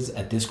gestures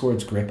at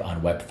Discord's grip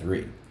on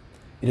Web3.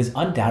 It has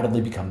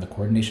undoubtedly become the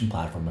coordination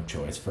platform of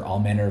choice for all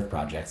manner of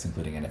projects,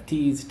 including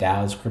NFTs,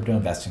 DAOs, crypto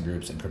investing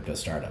groups, and crypto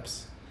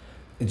startups.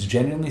 It's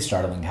genuinely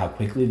startling how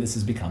quickly this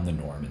has become the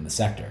norm in the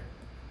sector.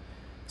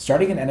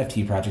 Starting an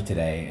NFT project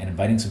today and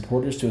inviting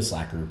supporters to a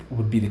Slack group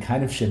would be the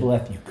kind of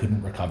shibboleth you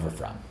couldn't recover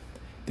from.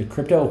 The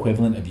crypto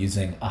equivalent of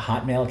using a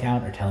Hotmail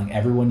account or telling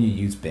everyone you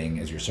use Bing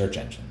as your search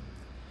engine.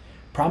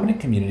 Prominent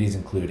communities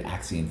include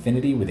Axie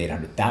Infinity with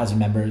 800,000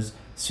 members,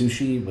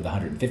 Sushi with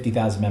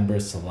 150,000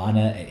 members,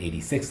 Solana at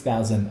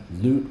 86,000,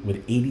 Loot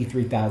with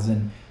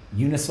 83,000,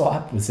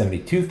 Uniswap with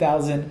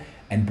 72,000,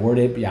 and Bored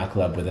Ape Yacht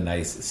Club with a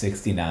nice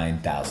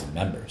 69,000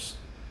 members.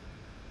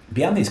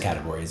 Beyond these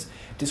categories,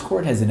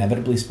 Discord has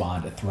inevitably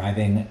spawned a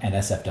thriving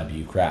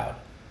NSFW crowd.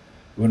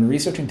 When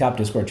researching top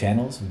Discord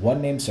channels,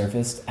 one name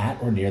surfaced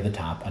at or near the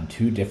top on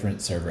 2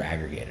 different server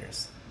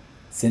aggregators.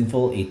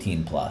 Sinful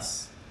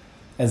 18+.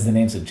 As the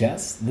name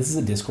suggests, this is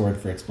a Discord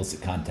for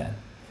explicit content.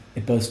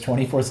 It boasts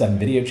 24/7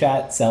 video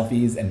chat,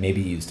 selfies, and may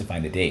be used to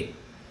find a date.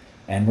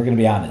 And we're going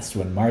to be honest,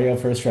 when Mario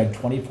first read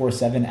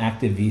 24/7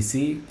 active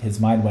VC, his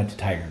mind went to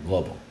Tiger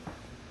Global.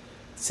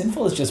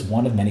 Sinful is just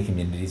one of many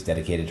communities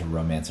dedicated to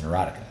romance and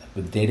erotica,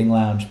 with Dating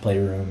Lounge,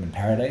 Playroom, and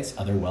Paradise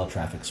other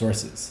well-trafficked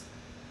sources.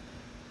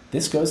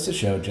 This goes to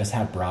show just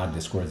how broad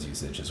Discord's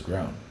usage has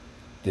grown.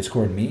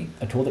 Discord Me,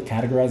 a tool that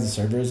categorizes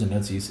servers and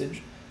notes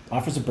usage,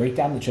 offers a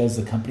breakdown that shows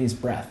the company's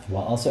breadth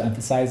while also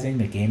emphasizing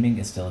that gaming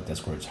is still at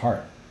Discord's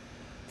heart.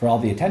 For all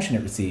the attention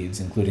it receives,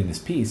 including this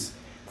piece,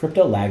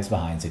 crypto lags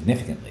behind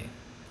significantly.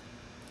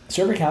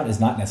 Server count is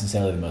not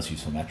necessarily the most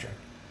useful metric.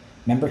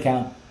 Member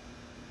count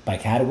by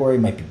category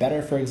might be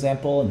better, for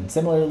example, and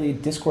similarly,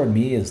 Discord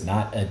Me is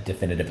not a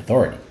definitive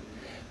authority.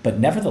 But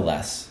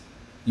nevertheless,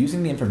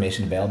 using the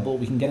information available,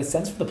 we can get a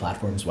sense for the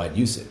platform's wide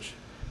usage.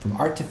 From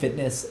art to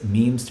fitness,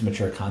 memes to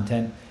mature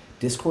content,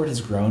 Discord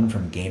has grown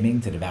from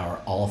gaming to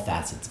devour all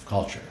facets of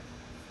culture.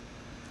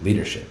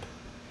 Leadership.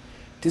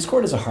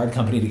 Discord is a hard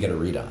company to get a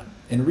read on.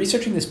 In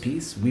researching this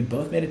piece, we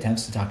both made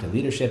attempts to talk to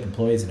leadership,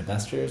 employees, and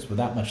investors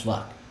without much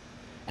luck.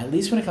 At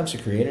least when it comes to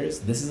creators,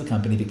 this is a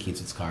company that keeps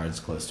its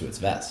cards close to its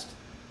vest.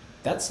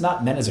 That's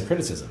not meant as a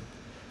criticism.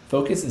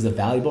 Focus is a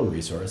valuable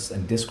resource,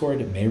 and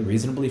Discord may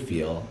reasonably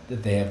feel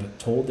that they have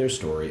told their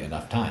story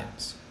enough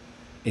times.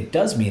 It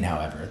does mean,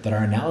 however, that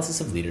our analysis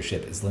of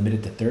leadership is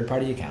limited to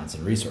third-party accounts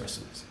and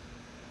resources.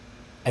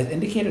 As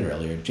indicated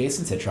earlier,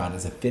 Jason Citron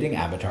is a fitting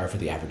avatar for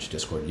the average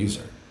Discord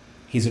user.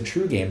 He's a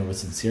true gamer with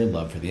sincere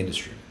love for the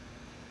industry.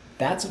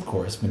 That's, of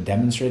course, been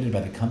demonstrated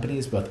by the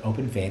companies both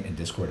OpenFaint and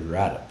Discord grew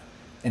out of,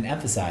 and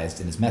emphasized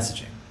in his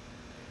messaging.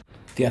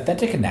 The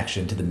authentic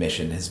connection to the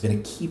mission has been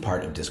a key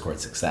part of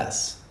Discord's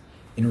success.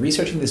 In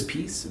researching this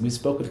piece, we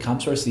spoke with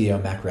Comscore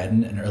CEO Mac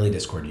Redden, an early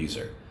Discord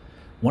user.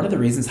 One of the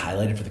reasons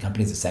highlighted for the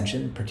company's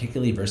ascension,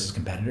 particularly versus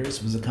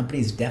competitors, was the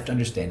company's deft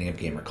understanding of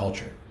gamer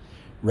culture.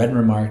 Redden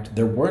remarked,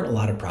 there weren't a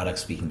lot of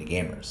products speaking to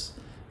gamers,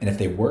 and if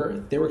they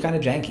were kind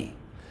of janky.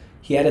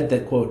 He added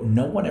that, quote,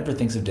 no one ever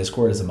thinks of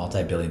Discord as a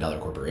multi-billion-dollar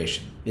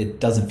corporation. It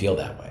doesn't feel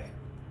that way.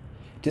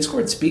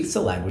 Discord speaks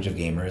the language of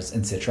gamers,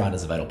 and Citron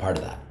is a vital part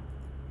of that.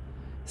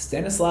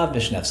 Stanislav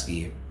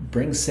Vishnevsky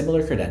brings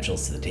similar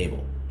credentials to the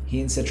table.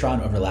 He and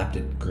Citron overlapped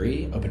at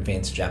Gree,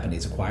 OpenFaint's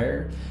Japanese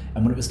acquirer,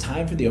 and when it was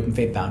time for the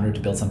OpenFaint founder to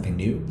build something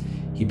new,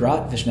 he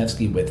brought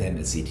Vishnevsky with him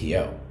as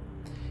CTO.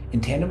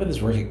 In tandem with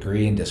his work at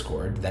Gree and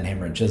Discord, then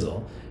Hammer and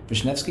Chisel,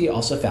 Vishnevsky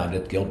also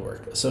founded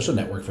Guildwork, a social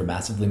network for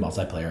massively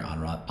multiplayer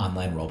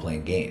online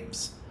role-playing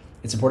games.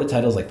 It supported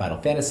titles like Final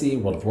Fantasy,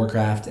 World of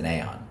Warcraft, and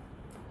Aeon.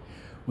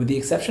 With the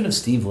exception of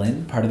Steve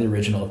Lin, part of the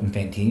original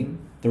OpenFaint team,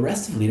 the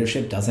rest of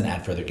leadership doesn't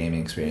add further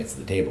gaming experience to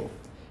the table.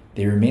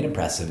 They remain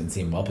impressive and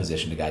seem well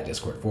positioned to guide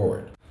Discord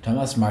forward.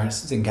 Tomasz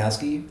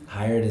Marcinkowski,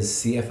 hired as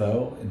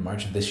CFO in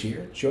March of this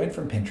year, joined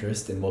from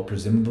Pinterest and will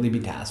presumably be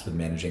tasked with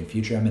managing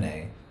future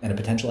M&A and a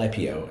potential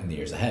IPO in the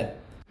years ahead.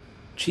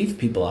 Chief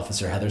People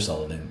Officer Heather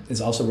Sullivan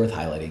is also worth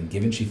highlighting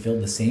given she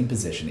filled the same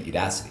position at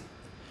Udacity.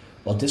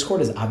 While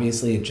Discord is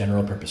obviously a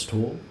general-purpose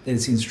tool, it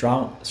has seen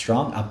strong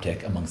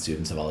uptick among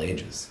students of all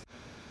ages.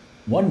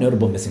 One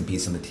notable missing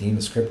piece on the team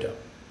is crypto.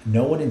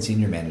 No one in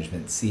senior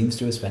management seems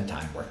to have spent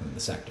time working in the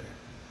sector.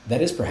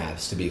 That is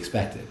perhaps to be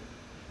expected.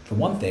 For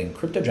one thing,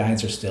 crypto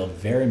giants are still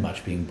very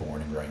much being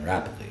born and growing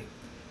rapidly.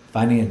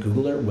 Finding a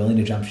Googler willing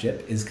to jump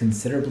ship is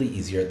considerably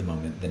easier at the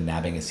moment than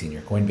nabbing a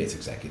senior Coinbase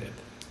executive.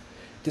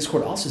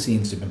 Discord also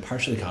seems to have been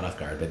partially caught off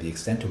guard by the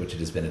extent to which it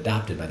has been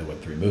adopted by the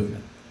Web3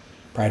 movement.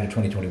 Prior to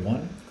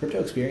 2021, crypto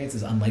experience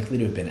is unlikely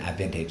to have been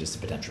advantageous to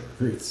potential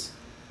recruits.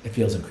 It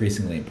feels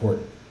increasingly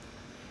important.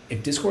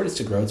 If Discord is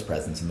to grow its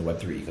presence in the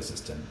Web3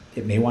 ecosystem,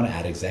 it may want to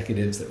add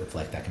executives that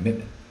reflect that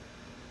commitment.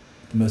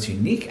 The most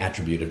unique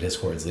attribute of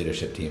Discord's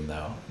leadership team,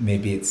 though, may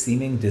be its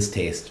seeming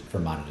distaste for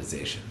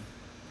monetization.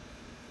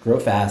 Grow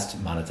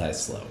fast, monetize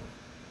slow.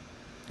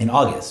 In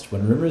August,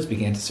 when rumors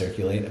began to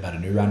circulate about a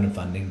new round of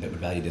funding that would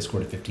value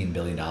Discord at $15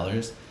 billion,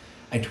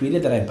 I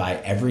tweeted that I'd buy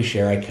every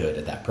share I could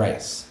at that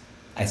price.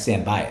 I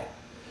stand by it.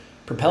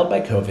 Propelled by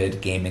COVID,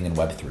 gaming, and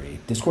Web3,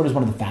 Discord is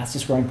one of the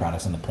fastest growing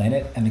products on the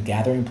planet and the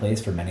gathering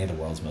place for many of the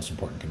world's most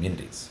important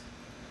communities.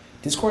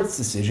 Discord's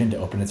decision to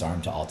open its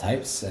arm to all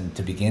types and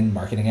to begin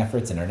marketing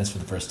efforts in earnest for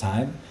the first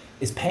time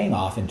is paying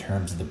off in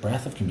terms of the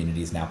breadth of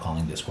communities now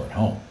calling Discord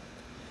home.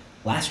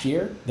 Last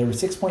year, there were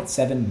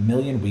 6.7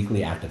 million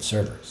weekly active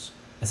servers,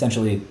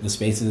 essentially the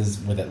spaces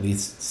with at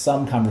least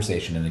some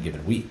conversation in a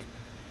given week.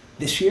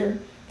 This year,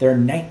 there are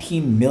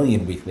 19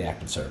 million weekly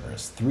active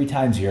servers, 3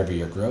 times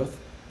year-over-year growth,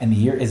 and the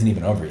year isn't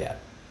even over yet.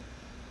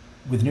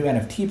 With new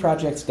NFT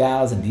projects,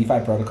 DAOs, and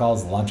DeFi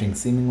protocols launching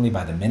seemingly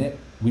by the minute,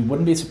 we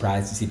wouldn't be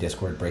surprised to see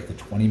Discord break the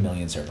 20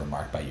 million server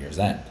mark by year's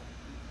end.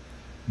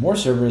 More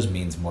servers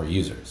means more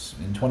users.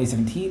 In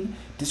 2017,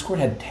 Discord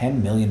had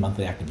 10 million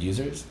monthly active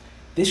users.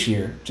 This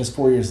year, just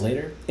 4 years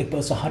later, it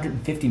boasts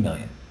 150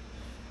 million.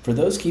 For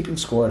those keeping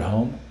score at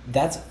home,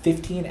 that's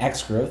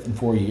 15x growth in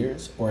 4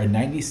 years, or a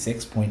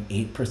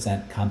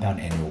 96.8% compound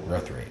annual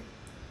growth rate.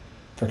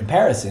 For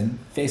comparison,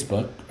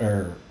 Facebook,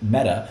 or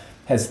Meta,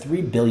 has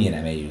 3 billion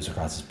MAUs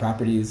across its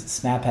properties,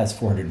 Snap has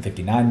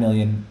 459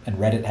 million, and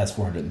Reddit has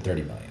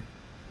 430 million.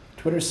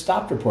 Twitter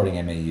stopped reporting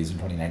MAUs in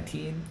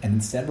 2019 and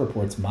instead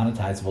reports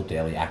monetizable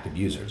daily active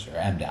users, or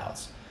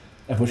MDAUs,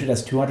 of which it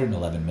has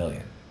 211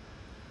 million.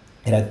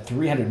 It had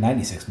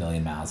 396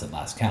 million MAUs at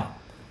last count.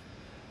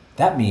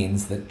 That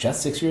means that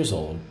just 6 years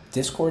old,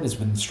 Discord is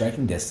within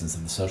striking distance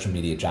of the social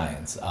media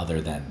giants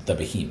other than the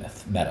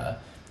behemoth, Meta,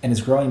 and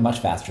is growing much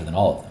faster than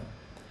all of them.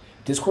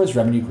 Discord's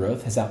revenue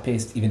growth has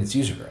outpaced even its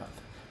user growth.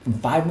 From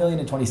 $5 million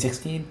in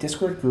 2016,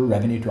 Discord grew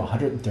revenue to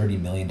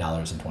 $130 million in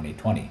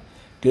 2020,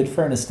 good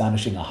for an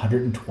astonishing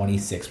 126%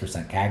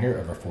 CAGR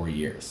over 4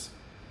 years.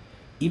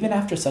 Even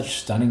after such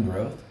stunning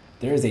growth,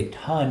 there is a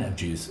ton of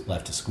juice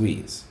left to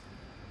squeeze.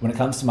 When it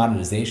comes to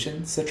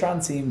monetization,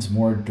 Citron seems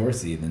more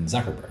Dorsey than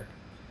Zuckerberg.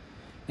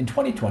 In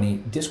 2020,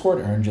 Discord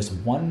earned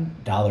just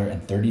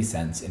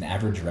 $1.30 in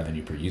average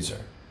revenue per user.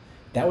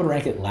 That would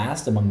rank it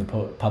last among the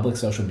public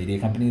social media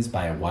companies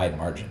by a wide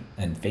margin,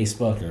 and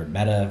Facebook or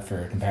Meta,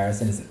 for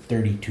comparison, is at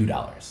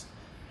 $32.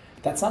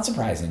 That's not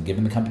surprising,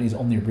 given the company's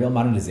only real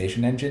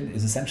monetization engine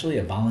is essentially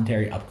a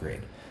voluntary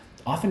upgrade,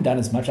 often done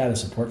as much out of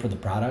support for the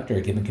product or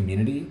a given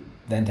community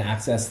than to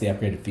access the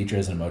upgraded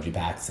features and emoji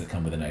packs that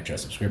come with a Nitro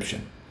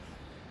subscription.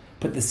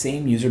 Put the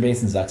same user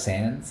base in Zuck's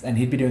hands, and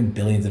he'd be doing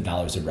billions of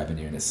dollars of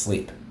revenue in his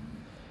sleep.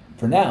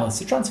 For now,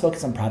 Citron's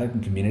focus on product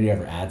and community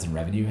over ads and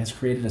revenue has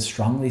created a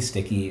strongly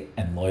sticky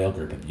and loyal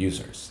group of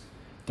users.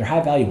 They're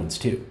high-value ones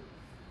too.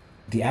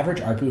 The average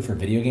ARPU for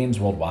video games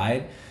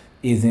worldwide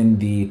is in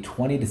the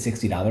 $20 to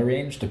 $60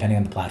 range, depending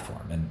on the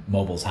platform, and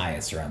mobile's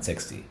highest, around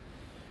 $60.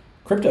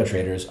 Crypto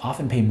traders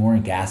often pay more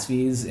in gas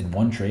fees in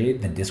one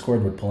trade than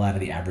Discord would pull out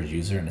of the average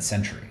user in a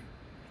century.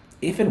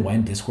 If and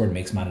when Discord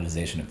makes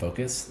monetization a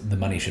focus, the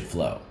money should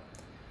flow.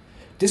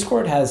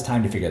 Discord has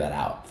time to figure that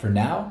out. For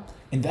now,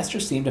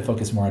 investors seem to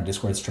focus more on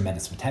Discord's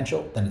tremendous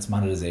potential than its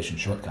monetization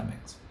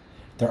shortcomings.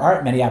 There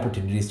aren't many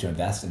opportunities to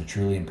invest in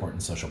truly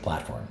important social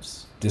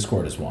platforms.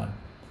 Discord is one.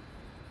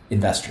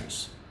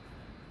 Investors.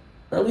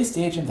 Early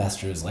stage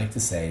investors like to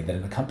say that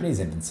in a company's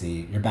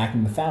infancy, you're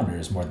backing the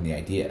founders more than the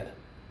idea.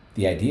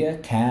 The idea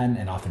can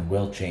and often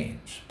will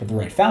change, but the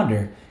right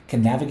founder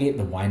can navigate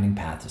the winding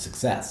path to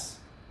success.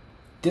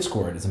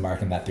 Discord is a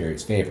mark in that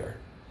theory's favor.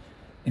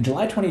 In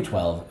July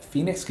 2012,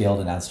 Phoenix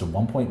Guild announced a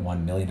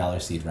 $1.1 million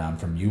seed round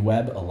from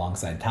UWeb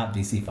alongside top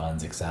VC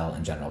funds Accel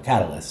and General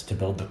Catalyst to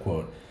build the,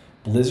 quote,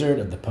 blizzard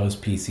of the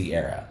post-PC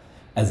era,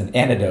 as an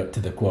antidote to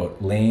the,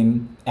 quote,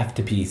 lame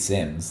F2P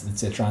Sims that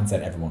Citron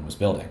said everyone was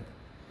building.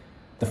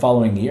 The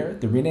following year,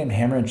 the renamed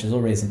Hammer and Chisel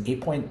raised an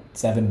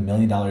 $8.7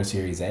 million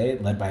Series A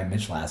led by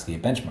Mitch Lasky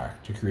at Benchmark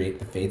to create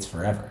the Fates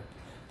Forever,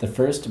 the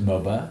first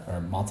MOBA,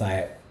 or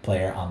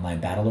multiplayer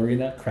online battle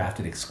arena,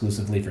 crafted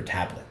exclusively for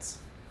tablets.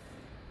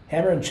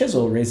 Hammer and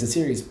Chisel raised a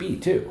Series B,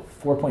 too,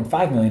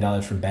 $4.5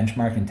 million from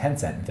Benchmark and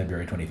Tencent in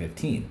February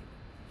 2015.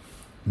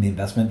 And the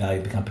investment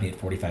valued the company at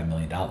 $45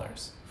 million.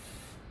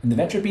 In the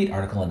VentureBeat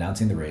article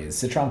announcing the raise,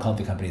 Citron called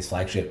the company's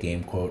flagship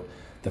game, quote,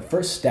 the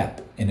first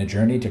step in a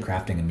journey to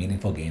crafting a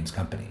meaningful games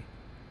company.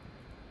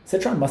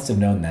 Citron must have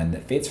known then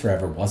that Fates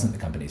Forever wasn't the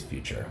company's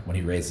future when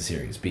he raised the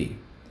Series B.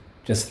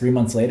 Just 3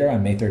 months later,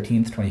 on May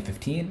 13,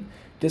 2015,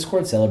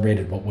 Discord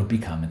celebrated what would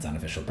become its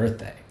unofficial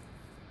birthday.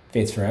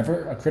 Fates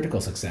Forever, a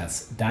critical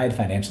success, died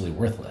financially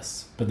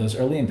worthless, but those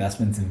early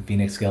investments in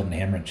Phoenix Guild and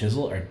Hammer and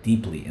Chisel are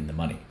deeply in the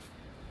money.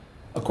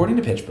 According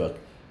to PitchBook,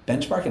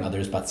 Benchmark and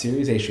others bought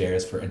Series A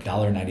shares for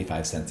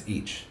 $1.95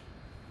 each.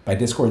 By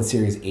Discord's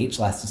Series H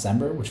last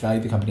December, which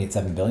valued the company at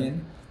 $7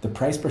 billion, the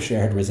price per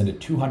share had risen to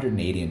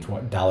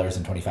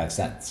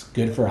 $280.25,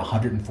 good for a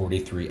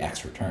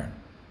 143x return.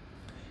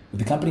 With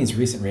the company's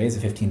recent raise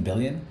of $15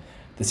 billion,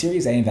 the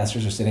Series A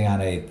investors are sitting on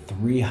a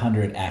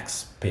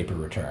 300x paper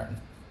return,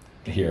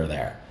 here or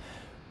there,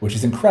 which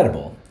is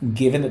incredible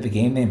given that the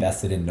game they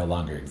invested in no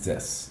longer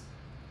exists.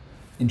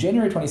 In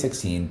January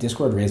 2016,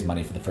 Discord raised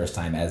money for the first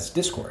time as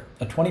Discord,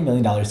 a $20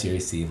 million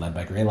Series C led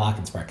by Greylock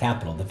and Spark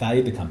Capital that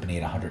valued the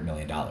company at $100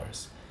 million.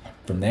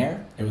 From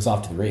there, it was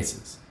off to the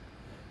races.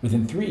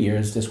 Within 3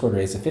 years, Discord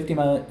raised a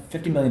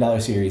 $50 million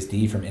Series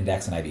D from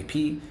Index and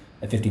IVP,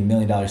 a $50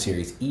 million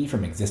Series E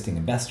from existing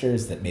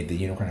investors that made the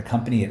unicorn a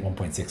company at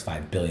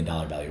 $1.65 billion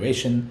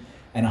valuation,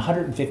 and a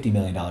 $150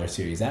 million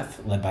Series F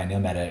led by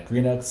Nomad at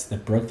Greenox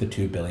that broke the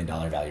 $2 billion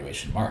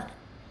valuation mark.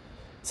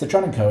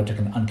 Citron & Co. took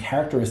an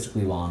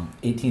uncharacteristically long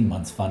 18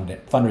 months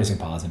fundraising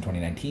pause in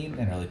 2019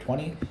 and early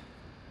 20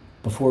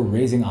 before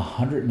raising a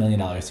 $100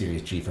 million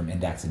Series G from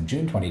Index in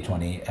June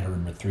 2020 at a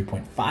rumored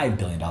 $3.5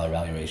 billion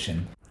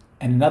valuation,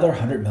 and another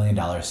 $100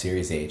 million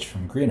Series H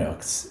from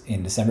Greenox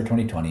in December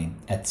 2020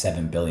 at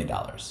 $7 billion.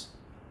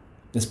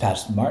 This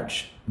past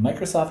March,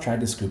 Microsoft tried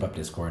to scoop up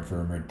Discord for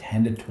a rumored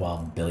 $10 to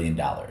 $12 billion,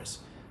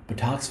 but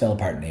talks fell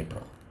apart in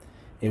April.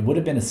 It would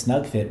have been a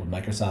snug fit with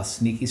Microsoft's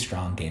sneaky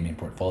strong gaming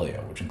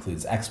portfolio, which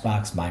includes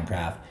Xbox,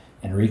 Minecraft,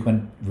 and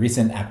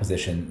recent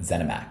acquisition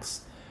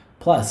ZeniMax.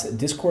 Plus,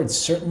 Discord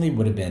certainly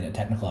would have been a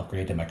technical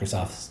upgrade to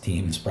Microsoft's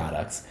Teams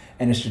products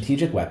and a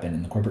strategic weapon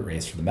in the corporate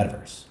race for the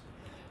metaverse.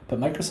 But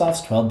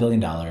Microsoft's $12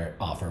 billion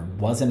offer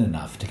wasn't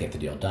enough to get the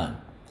deal done.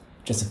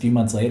 Just a few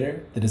months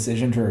later, the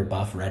decision to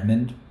rebuff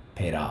Redmond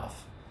paid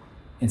off.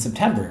 In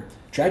September,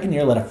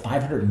 Dragoneer led a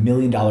 $500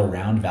 million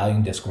round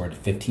valuing Discord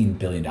at $15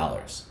 billion.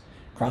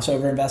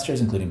 Crossover investors,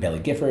 including Bailey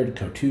Gifford,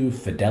 Coatue,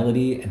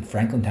 Fidelity, and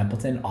Franklin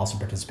Templeton, also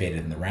participated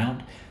in the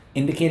round,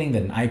 indicating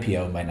that an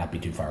IPO might not be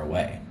too far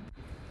away.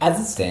 As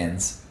it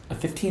stands, a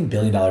 $15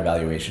 billion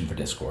valuation for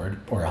Discord,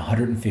 or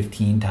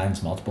 115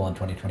 times multiple on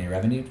 2020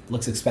 revenue,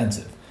 looks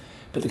expensive,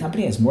 but the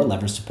company has more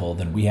levers to pull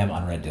than we have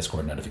unread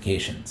Discord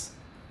notifications.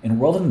 In a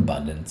world of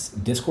abundance,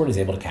 Discord is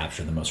able to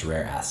capture the most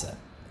rare asset,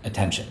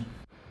 attention.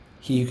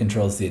 He who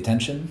controls the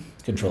attention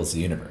controls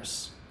the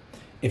universe.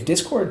 If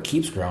Discord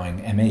keeps growing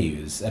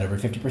MAUs at over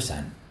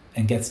 50%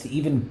 and gets to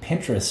even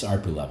Pinterest's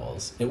ARPU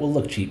levels, it will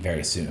look cheap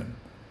very soon.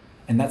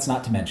 And that's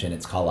not to mention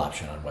its call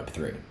option on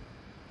Web3.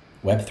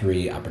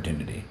 Web3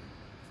 opportunity.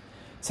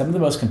 Some of the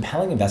most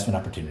compelling investment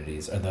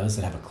opportunities are those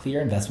that have a clear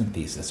investment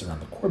thesis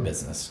around the core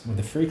business with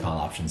a free call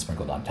option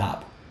sprinkled on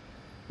top.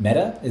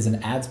 Meta is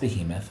an ads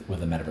behemoth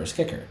with a metaverse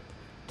kicker.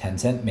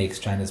 Tencent makes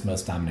China's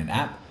most dominant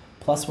app,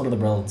 plus one of the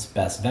world's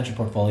best venture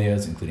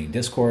portfolios, including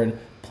Discord,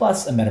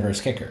 plus a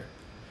metaverse kicker.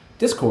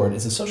 Discord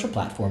is a social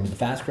platform with a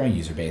fast-growing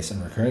user base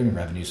and recurring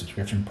revenue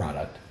subscription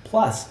product,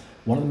 plus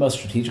one of the most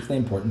strategically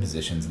important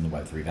positions in the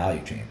Web3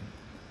 value chain.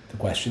 The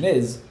question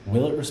is,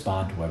 will it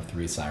respond to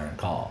Web3's siren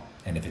call?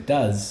 And if it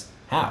does,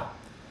 how?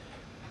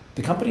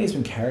 The company has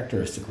been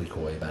characteristically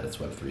coy about its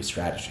Web3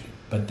 strategy,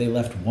 but they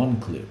left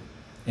one clue.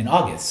 In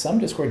August, some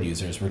Discord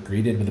users were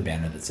greeted with a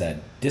banner that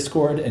said,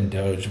 Discord and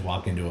Doge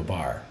walk into a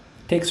bar.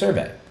 Take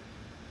survey.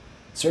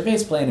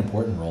 Surveys play an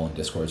important role in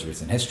Discord's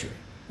recent history.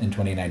 In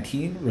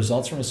 2019,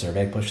 results from a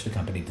survey pushed the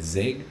company to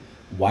zig,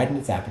 widen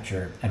its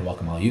aperture, and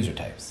welcome all user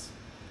types.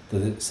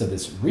 So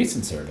this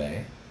recent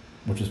survey,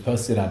 which was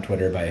posted on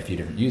Twitter by a few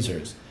different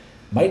users,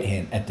 might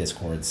hint at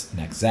Discord's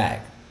next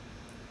zag.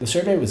 The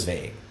survey was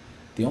vague.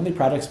 The only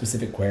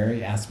product-specific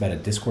query asked about a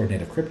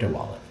Discord-native crypto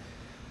wallet,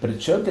 but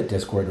it showed that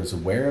Discord was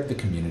aware of the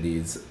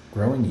community's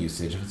growing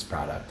usage of its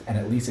product and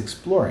at least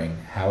exploring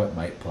how it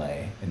might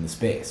play in the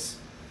space.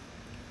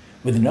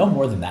 With no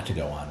more than that to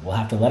go on, we'll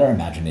have to let our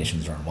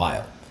imaginations run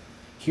wild.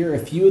 Here are a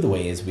few of the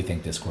ways we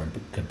think Discord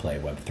could play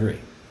Web3.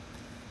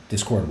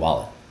 Discord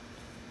Wallet.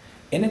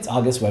 In its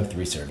August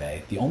Web3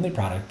 survey, the only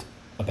product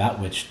about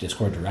which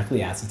Discord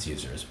directly asked its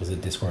users was a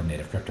Discord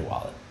native crypto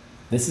wallet.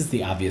 This is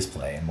the obvious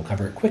play, and we'll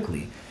cover it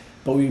quickly,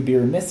 but we would be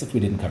remiss if we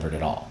didn't cover it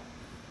at all.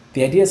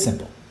 The idea is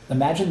simple.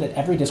 Imagine that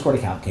every Discord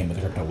account came with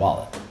a crypto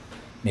wallet.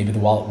 Maybe the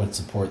wallet would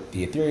support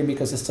the Ethereum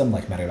ecosystem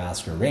like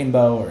MetaMask or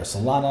Rainbow, or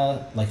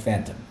Solana like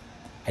Phantom.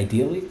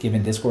 Ideally,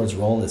 given Discord's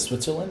role as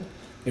Switzerland,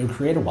 it would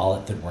create a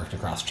wallet that worked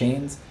across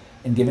chains,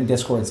 and given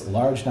Discord's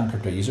large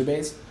non-crypto user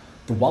base,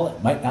 the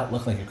wallet might not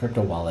look like a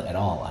crypto wallet at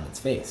all on its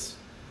face.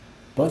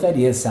 Both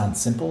ideas sound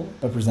simple,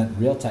 but present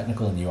real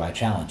technical and UI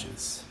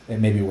challenges.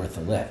 It may be worth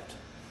the lift.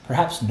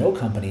 Perhaps no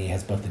company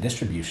has both the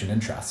distribution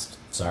and trust,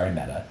 sorry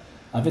Meta,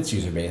 of its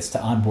user base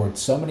to onboard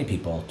so many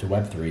people to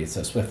Web3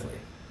 so swiftly.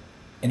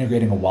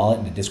 Integrating a wallet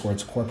into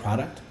Discord's core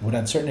product would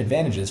have certain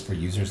advantages for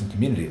users and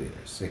community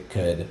leaders. It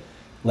could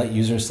let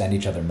users send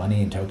each other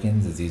money and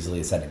tokens as easily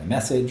as sending a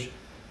message,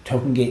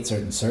 token gate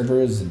certain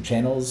servers and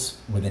channels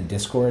within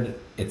Discord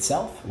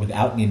itself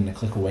without needing to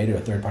click away to a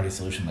third-party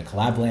solution like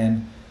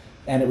Collabland,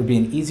 and it would be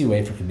an easy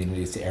way for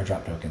communities to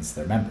airdrop tokens to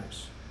their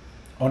members.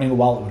 Owning a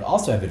wallet would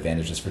also have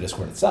advantages for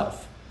Discord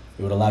itself.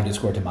 It would allow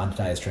Discord to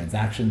monetize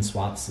transactions,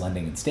 swaps,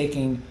 lending, and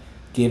staking,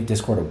 give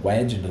Discord a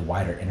wedge into the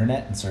wider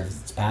internet and serve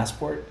as its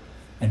passport,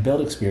 and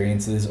build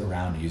experiences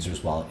around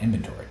users' wallet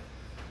inventory.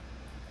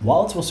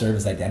 Wallets will serve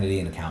as identity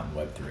and account in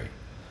Web3.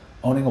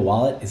 Owning a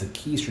wallet is a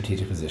key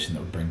strategic position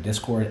that would bring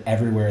Discord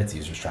everywhere its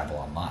users travel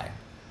online.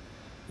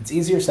 It's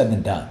easier said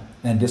than done,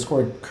 and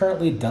Discord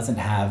currently doesn't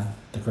have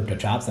the crypto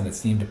chops on its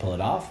team to pull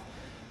it off,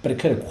 but it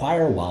could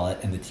acquire a wallet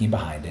and the team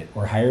behind it,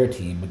 or hire a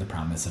team with the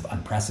promise of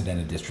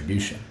unprecedented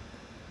distribution.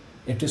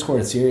 If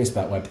Discord is serious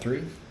about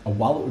Web3, a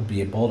wallet would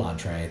be a bold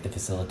entree that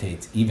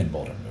facilitates even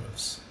bolder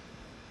moves.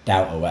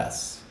 DAO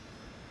OS.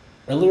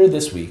 Earlier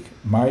this week,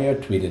 Mario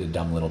tweeted a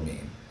dumb little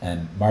meme,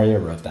 and Mario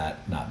wrote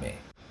that, not me.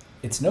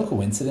 It's no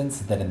coincidence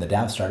that in the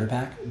DAO starter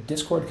pack,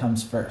 Discord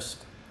comes first.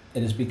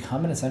 It has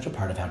become an essential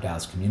part of how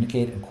DAOs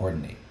communicate and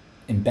coordinate,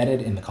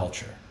 embedded in the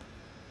culture.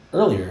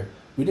 Earlier,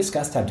 we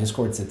discussed how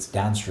Discord sits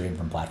downstream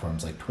from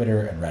platforms like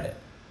Twitter and Reddit.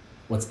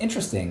 What's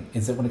interesting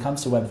is that when it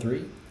comes to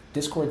Web3,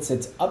 Discord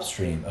sits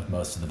upstream of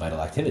most of the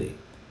vital activity.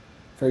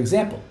 For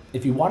example,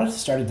 if you wanted to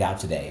start a DAO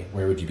today,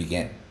 where would you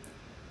begin?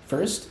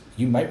 First,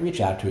 you might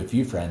reach out to a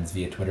few friends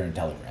via Twitter and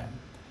Telegram.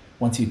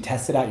 Once you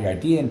tested out your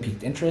idea and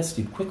piqued interest,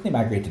 you'd quickly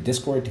migrate to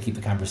Discord to keep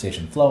the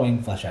conversation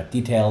flowing, flesh out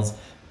details,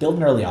 build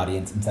an early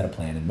audience, and set a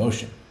plan in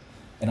motion.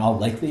 In all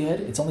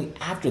likelihood, it's only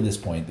after this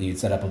point that you'd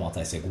set up a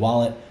multi-sig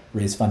wallet,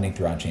 raise funding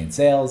through on-chain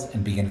sales,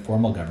 and begin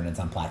formal governance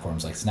on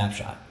platforms like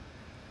Snapshot.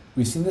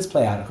 We've seen this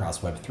play out across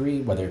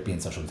Web3, whether it be in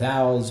social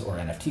DAOs or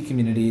NFT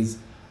communities.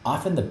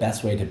 Often the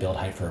best way to build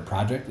hype for a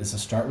project is to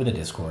start with a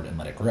Discord and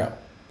let it grow.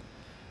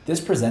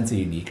 This presents a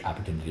unique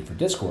opportunity for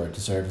Discord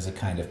to serve as a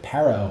kind of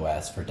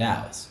para-OS for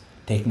DAOs,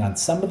 taking on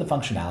some of the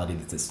functionality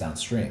that sits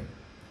downstream.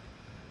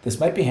 This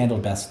might be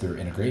handled best through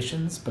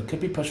integrations, but could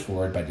be pushed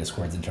forward by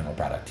Discord's internal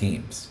product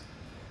teams.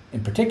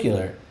 In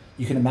particular,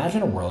 you can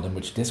imagine a world in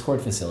which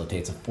Discord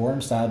facilitates a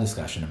forum-style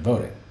discussion and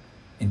voting.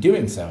 In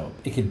doing so,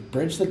 it could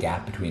bridge the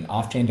gap between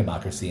off-chain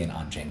democracy and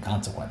on-chain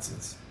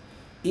consequences.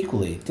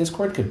 Equally,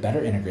 Discord could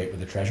better integrate with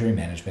the treasury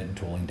management and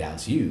tooling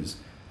DAOs use,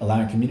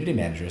 allowing community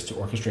managers to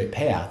orchestrate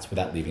payouts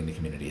without leaving the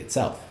community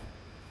itself.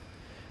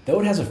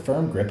 Though it has a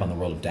firm grip on the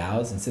world of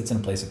DAOs and sits in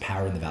a place of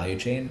power in the value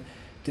chain,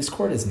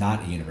 Discord is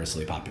not a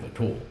universally popular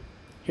tool.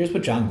 Here's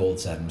what John Gold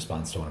said in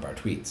response to one of our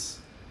tweets.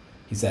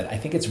 He said, "I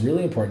think it's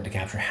really important to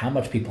capture how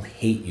much people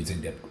hate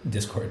using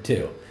Discord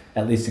too,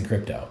 at least in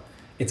crypto.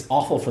 It's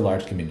awful for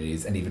large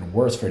communities and even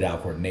worse for DAO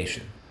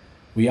coordination.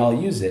 We all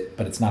use it,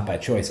 but it's not by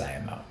choice,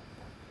 IMO."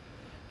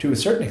 To a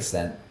certain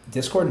extent,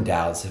 Discord and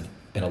DAOs have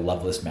been a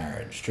loveless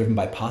marriage, driven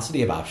by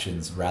paucity of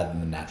options rather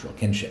than natural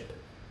kinship.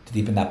 To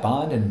deepen that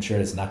bond and ensure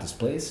it's not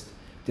displaced,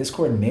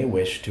 Discord may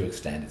wish to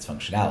extend its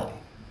functionality.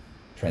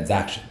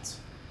 Transactions.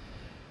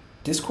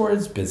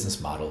 Discord's business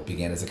model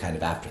began as a kind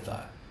of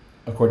afterthought.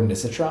 According to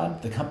Citron,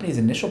 the company's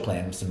initial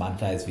plan was to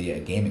monetize via a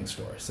gaming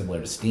store,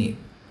 similar to Steam.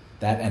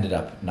 That ended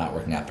up not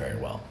working out very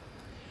well.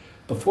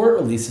 Before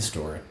it released the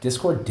store,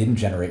 Discord didn't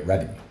generate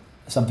revenue,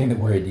 something that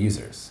worried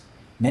users.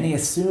 Many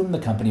assumed the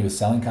company was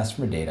selling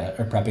customer data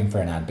or prepping for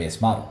an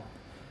ad-based model.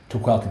 To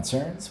quell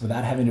concerns,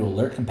 without having to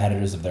alert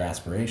competitors of their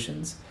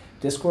aspirations,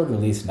 Discord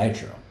released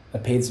Nitro, a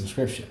paid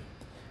subscription.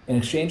 In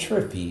exchange for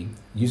a fee,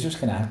 users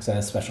can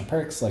access special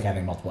perks like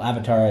having multiple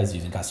avatars,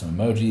 using custom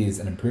emojis,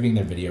 and improving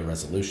their video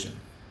resolution.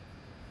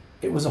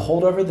 It was a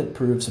holdover that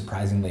proved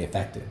surprisingly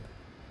effective.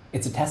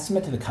 It's a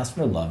testament to the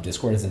customer love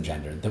Discord has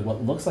engendered that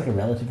what looks like a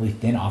relatively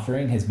thin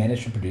offering has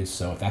managed to produce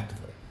so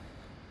effectively.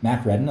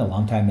 Mac Redden, a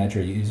longtime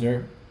Nitro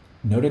user,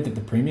 noted that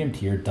the premium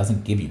tier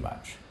doesn't give you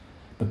much,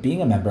 but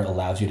being a member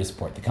allows you to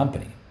support the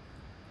company.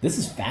 This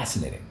is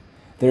fascinating.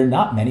 There are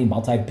not many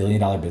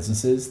multi-billion-dollar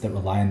businesses that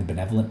rely on the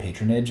benevolent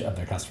patronage of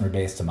their customer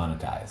base to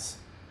monetize.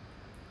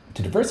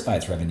 To diversify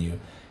its revenue,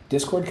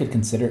 Discord could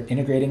consider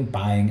integrating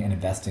buying and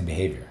investing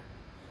behavior.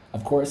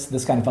 Of course,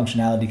 this kind of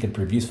functionality could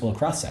prove useful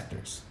across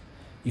sectors.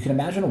 You can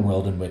imagine a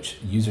world in which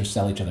users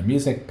sell each other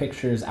music,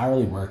 pictures,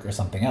 hourly work, or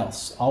something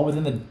else, all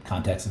within the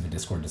context of a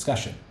Discord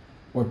discussion,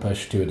 or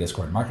pushed to a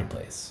Discord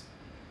marketplace.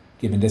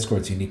 Given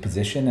Discord's unique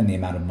position and the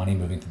amount of money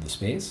moving through the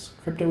space,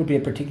 crypto would be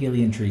a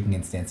particularly intriguing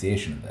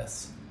instantiation of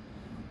this.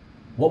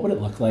 What would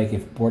it look like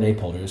if Bored Ape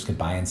holders could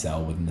buy and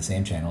sell within the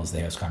same channels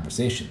they host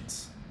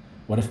conversations?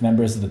 What if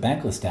members of the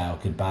Bankless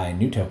DAO could buy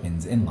new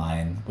tokens in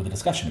line with a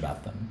discussion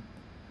about them?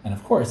 And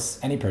of course,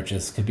 any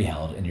purchase could be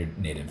held in your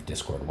native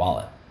Discord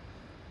wallet.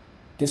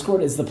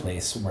 Discord is the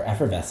place where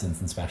effervescence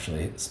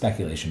and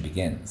speculation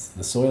begins,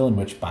 the soil in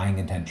which buying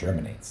intent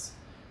germinates.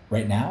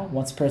 Right now,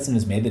 once a person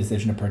has made the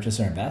decision to purchase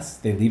or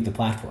invest, they leave the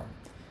platform,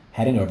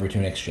 heading over to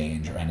an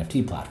exchange or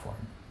NFT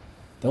platform.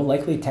 Though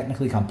likely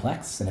technically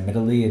complex and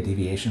admittedly a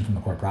deviation from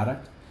the core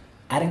product,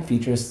 adding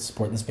features to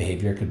support this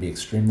behavior could be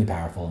extremely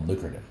powerful and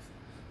lucrative.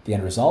 The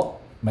end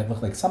result might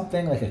look like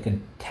something like a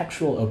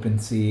contextual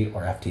OpenSea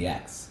or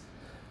FTX,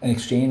 an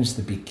exchange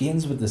that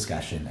begins with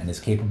discussion and is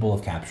capable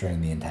of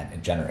capturing the intent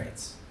it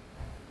generates.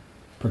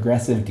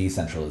 Progressive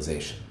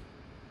decentralization.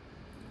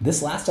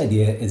 This last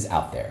idea is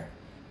out there,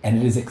 and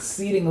it is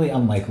exceedingly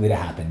unlikely to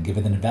happen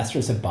given that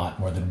investors have bought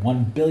more than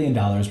 $1 billion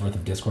worth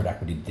of Discord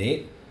equity to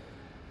date.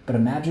 But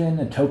imagine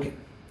a token.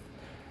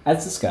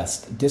 As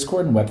discussed,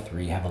 Discord and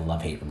Web3 have a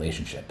love-hate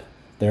relationship.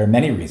 There are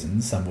many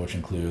reasons, some of which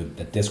include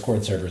that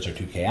Discord servers are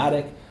too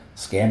chaotic,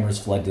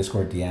 scammers flood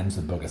Discord DMs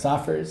with bogus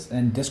offers,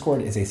 and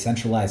Discord is a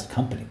centralized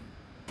company.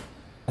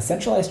 A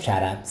centralized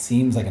chat app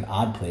seems like an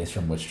odd place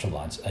from which to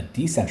launch a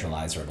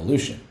decentralized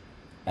revolution.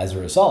 As a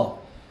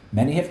result,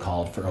 many have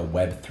called for a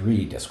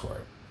Web3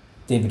 Discord.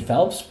 David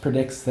Phelps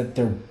predicts that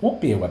there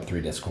won't be a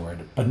Web3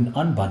 Discord, but an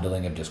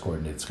unbundling of Discord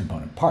into its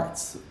component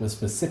parts, with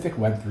specific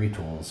Web3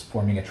 tools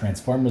forming a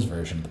Transformers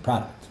version of the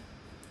product.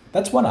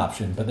 That's one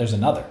option, but there's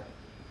another.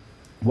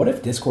 What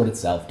if Discord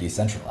itself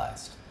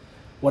decentralized?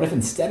 What if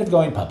instead of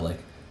going public,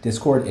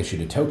 Discord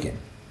issued a token?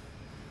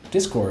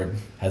 Discord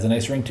has a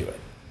nice ring to it.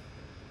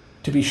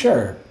 To be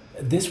sure,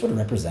 this would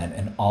represent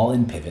an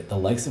all-in pivot the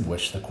likes of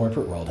which the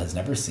corporate world has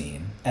never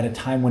seen at a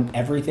time when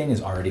everything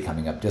is already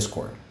coming up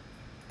Discord.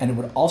 And it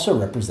would also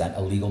represent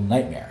a legal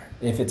nightmare,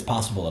 if it's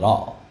possible at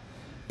all.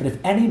 But if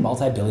any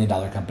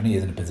multi-billion-dollar company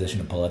is in a position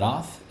to pull it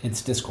off,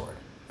 it's Discord.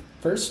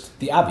 First,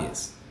 the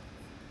obvious.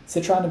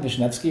 Citron and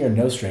Vishnevsky are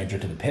no stranger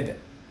to the pivot.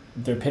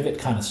 They're pivot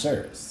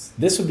connoisseurs.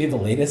 This would be the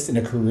latest in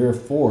a career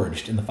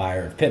forged in the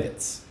fire of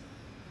pivots.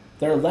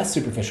 There are less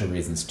superficial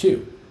reasons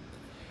too.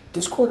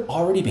 Discord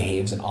already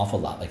behaves an awful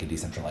lot like a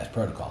decentralized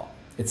protocol.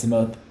 It's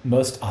the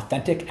most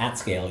authentic,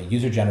 at-scale,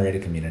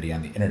 user-generated community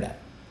on the internet.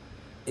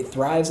 It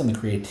thrives on the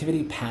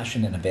creativity,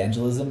 passion, and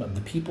evangelism of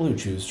the people who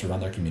choose to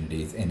run their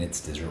communities in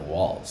its digital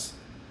walls.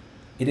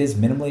 It is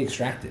minimally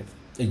extractive.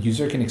 A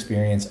user can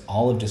experience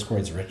all of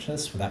Discord's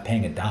richness without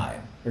paying a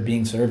dime or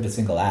being served a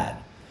single ad.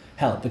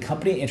 Hell, the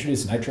company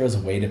introduced Nitro as a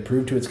way to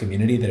prove to its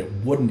community that it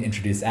wouldn't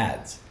introduce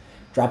ads.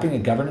 Dropping a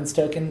governance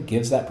token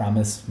gives that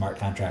promise smart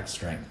contract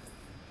strength.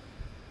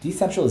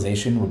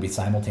 Decentralization would be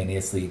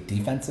simultaneously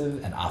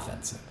defensive and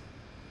offensive.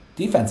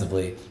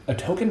 Defensively, a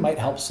token might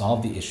help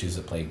solve the issues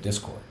that plague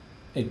Discord.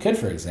 It could,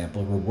 for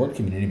example, reward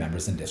community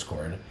members in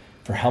Discord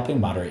for helping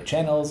moderate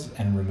channels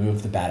and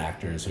remove the bad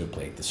actors who have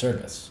plagued the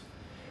service.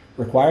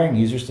 Requiring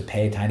users to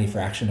pay a tiny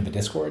fraction of a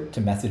Discord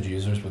to message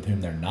users with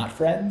whom they're not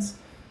friends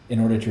in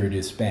order to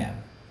reduce spam.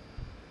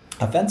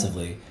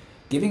 Offensively,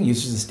 giving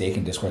users a stake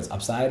in Discord's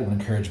upside would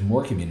encourage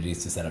more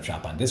communities to set up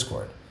shop on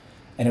Discord,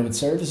 and it would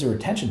serve as a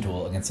retention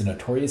tool against the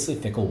notoriously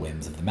fickle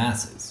whims of the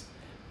masses.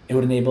 It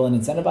would enable and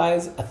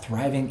incentivize a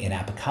thriving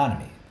in-app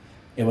economy.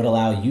 It would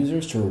allow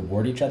users to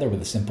reward each other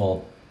with a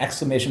simple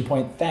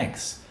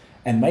 "!thanks,"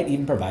 and might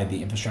even provide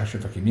the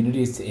infrastructure for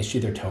communities to issue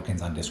their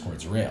tokens on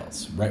Discord's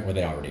rails, right where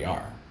they already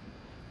are.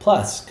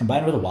 Plus,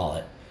 combined with a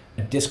wallet,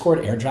 a Discord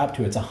airdrop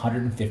to its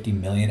 150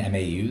 million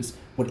MAUs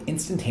would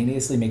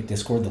instantaneously make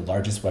Discord the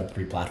largest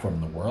Web3 platform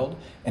in the world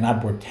and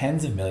onboard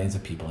tens of millions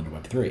of people into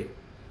Web3.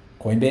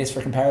 Coinbase,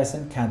 for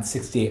comparison, counts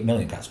 68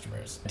 million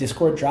customers. A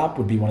Discord drop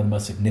would be one of the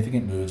most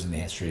significant moves in the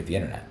history of the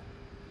internet.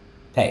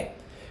 Hey,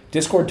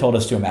 Discord told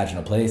us to imagine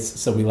a place,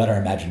 so we let our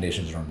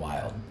imaginations run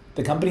wild.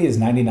 The company is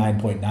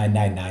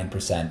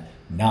 99.999%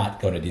 not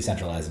going to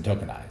decentralize and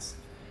tokenize,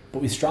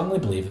 but we strongly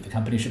believe that the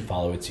company should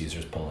follow its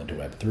users' pull into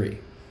Web3.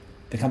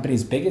 The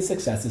company's biggest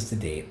successes to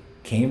date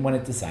came when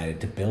it decided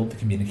to build the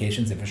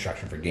communications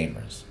infrastructure for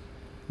gamers.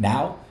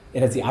 Now,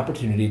 it has the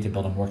opportunity to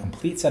build a more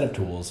complete set of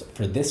tools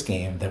for this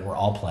game that we're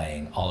all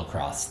playing all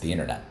across the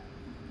internet.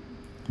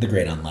 The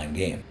great online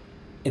game.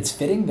 It's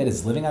fitting that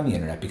as living on the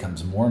internet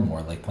becomes more and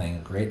more like playing a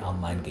great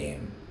online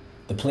game,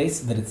 the place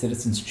that its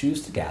citizens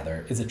choose to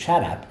gather is a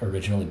chat app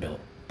originally built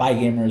by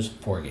gamers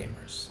for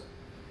gamers.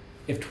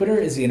 If Twitter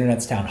is the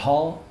internet's town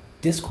hall,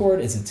 Discord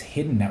is its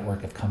hidden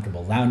network of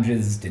comfortable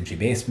lounges, dingy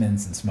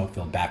basements, and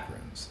smoke-filled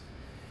backrooms.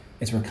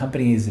 It's where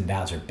companies and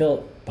DAOs are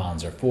built,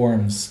 bonds are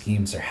formed,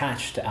 schemes are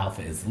hatched,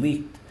 alpha is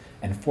leaked,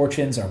 and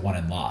fortunes are won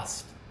and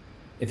lost.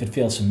 If it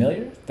feels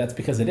familiar, that's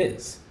because it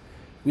is.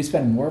 We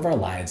spend more of our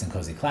lives in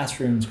cozy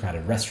classrooms,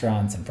 crowded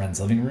restaurants, and friends'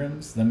 living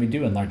rooms than we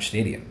do in large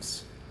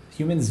stadiums.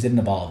 Humans didn't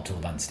evolve to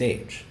live on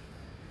stage.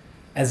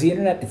 As the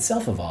internet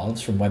itself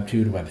evolves from Web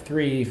 2 to Web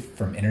 3,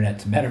 from internet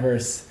to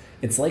metaverse,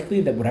 it's likely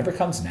that whatever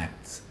comes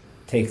next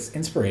takes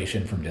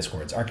inspiration from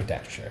Discord's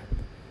architecture.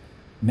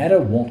 Meta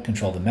won't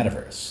control the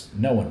metaverse.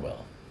 No one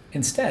will.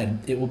 Instead,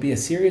 it will be a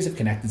series of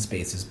connected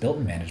spaces built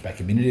and managed by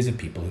communities of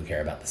people who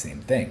care about the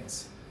same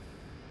things.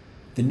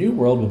 The new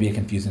world will be a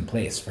confusing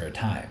place for a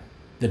time.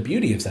 The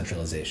beauty of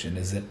centralization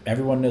is that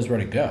everyone knows where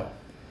to go.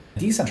 A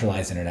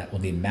decentralized internet will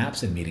need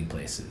maps and meeting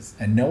places,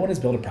 and no one has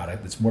built a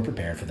product that's more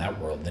prepared for that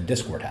world than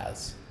Discord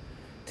has.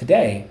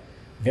 Today,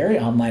 very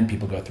online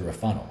people go through a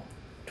funnel,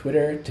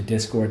 Twitter to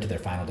Discord to their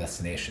final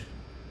destination.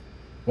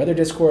 Whether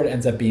Discord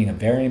ends up being a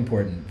very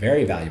important,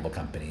 very valuable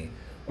company,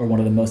 or one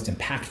of the most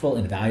impactful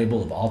and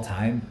valuable of all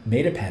time,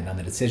 may depend on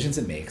the decisions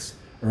it makes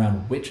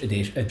around which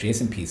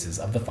adjacent pieces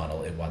of the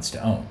funnel it wants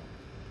to own.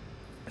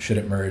 Should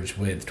it merge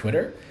with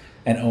Twitter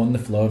and own the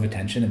flow of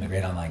attention in the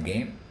great online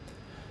game?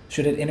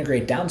 Should it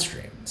integrate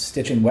downstream,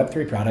 stitching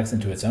Web3 products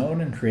into its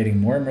own and creating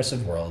more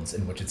immersive worlds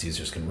in which its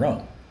users can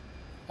roam?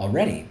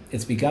 Already,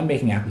 it's begun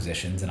making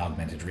acquisitions in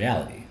augmented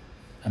reality.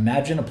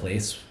 Imagine a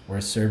place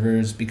where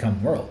servers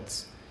become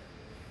worlds.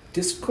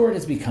 Discord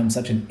has become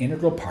such an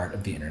integral part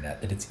of the internet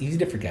that it's easy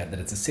to forget that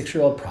it's a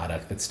 6-year-old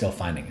product that's still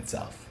finding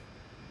itself.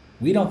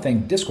 We don't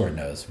think Discord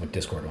knows what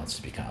Discord wants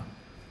to become.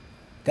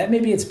 That may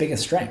be its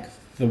biggest strength,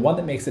 the one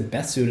that makes it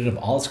best suited of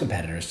all its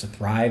competitors to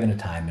thrive in a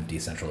time of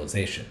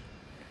decentralization.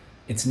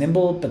 It's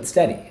nimble but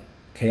steady,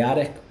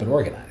 chaotic but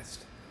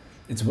organized.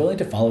 It's willing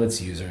to follow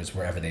its users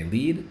wherever they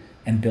lead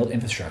and build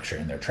infrastructure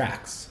in their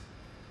tracks.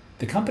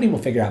 The company will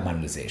figure out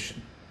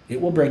monetization. It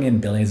will bring in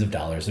billions of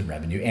dollars in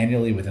revenue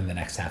annually within the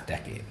next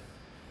half-decade.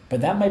 But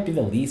that might be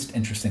the least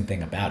interesting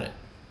thing about it.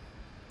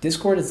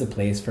 Discord is the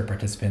place for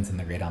participants in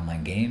the great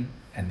online game,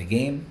 and the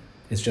game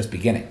is just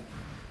beginning.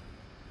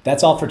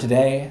 That's all for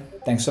today.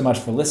 Thanks so much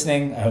for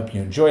listening. I hope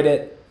you enjoyed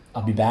it.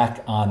 I'll be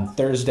back on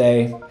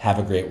Thursday. Have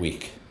a great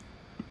week.